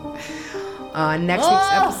 No. Next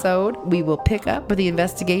week's episode, we will pick up with the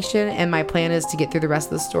investigation, and my plan is to get through the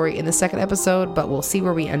rest of the story in the second episode, but we'll see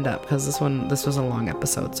where we end up, because this was a long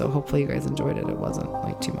episode, so hopefully you guys enjoyed it. It wasn't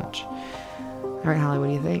like too much. All right, Holly, what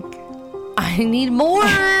do you think? I need more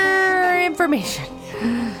information.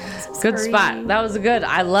 Good spot. That was good.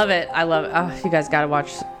 I love it. Oh, you guys gotta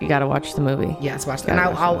watch the movie. Yes, watch that. And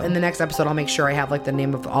I'll in the next episode, I'll make sure I have like the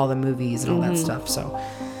name of all the movies and all that stuff. So,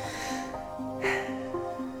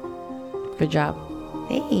 good job.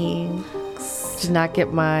 Thanks. Did not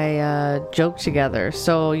get my joke together.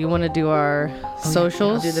 So you want to do our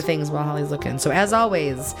socials? I'll do the things while Holly's looking. So as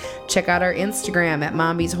always, check out our Instagram at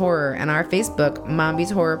Mombies Horror and our Facebook,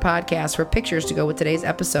 Mombies Horror Podcast, for pictures to go with today's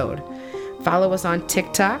episode. Follow us on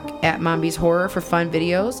TikTok at Mombies Horror for fun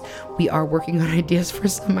videos. We are working on ideas for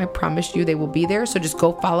some. I promise you they will be there. So just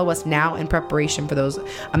go follow us now in preparation for those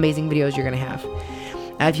amazing videos you're going to have.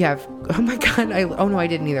 If you have, oh my God, oh no, I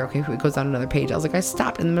didn't either. Okay, it goes on another page. I was like, I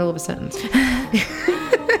stopped in the middle of a sentence.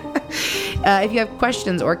 If you have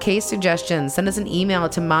questions or case suggestions, send us an email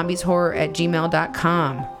to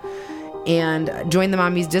mombieshorror@gmail.com. And join the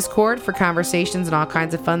Mombies Discord for conversations and all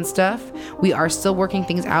kinds of fun stuff. We are still working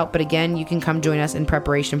things out, but again, you can come join us in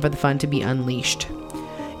preparation for the fun to be unleashed.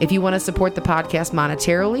 If you want to support the podcast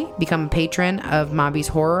monetarily, become a patron of Mombies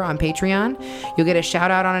Horror on Patreon. You'll get a shout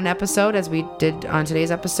out on an episode, as we did on today's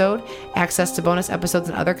episode, access to bonus episodes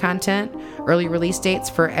and other content, early release dates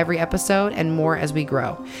for every episode, and more as we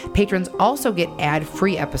grow. Patrons also get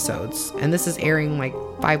ad-free episodes, and this is airing like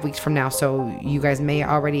 5 weeks from now, so you guys may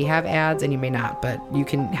already have ads and you may not, but you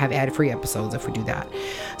can have ad-free episodes if we do that.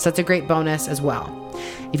 So that's a great bonus as well.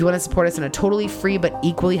 If you want to support us in a totally free but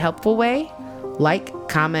equally helpful way, like,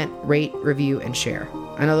 comment, rate, review, and share.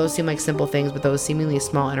 I know those seem like simple things, but those seemingly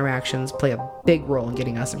small interactions play a big role in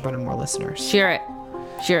getting us in front of more listeners. Share it.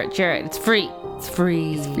 Share it. It's free. It's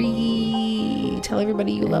free. Tell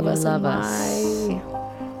everybody you love us. Love and us. why.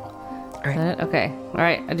 All right. Okay. All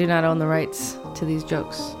right. I do not own the rights to these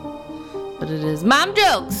jokes, but it is Mom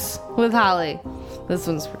Jokes with Holly. This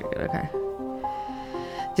one's pretty good. Okay.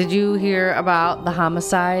 Did you hear about the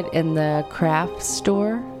homicide in the craft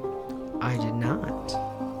store? I did not.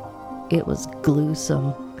 It was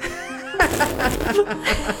gruesome.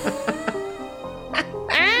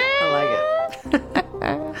 I like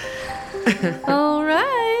it. All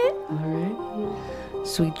right. All right.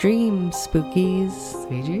 Sweet dreams, spookies.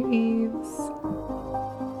 Sweet dreams.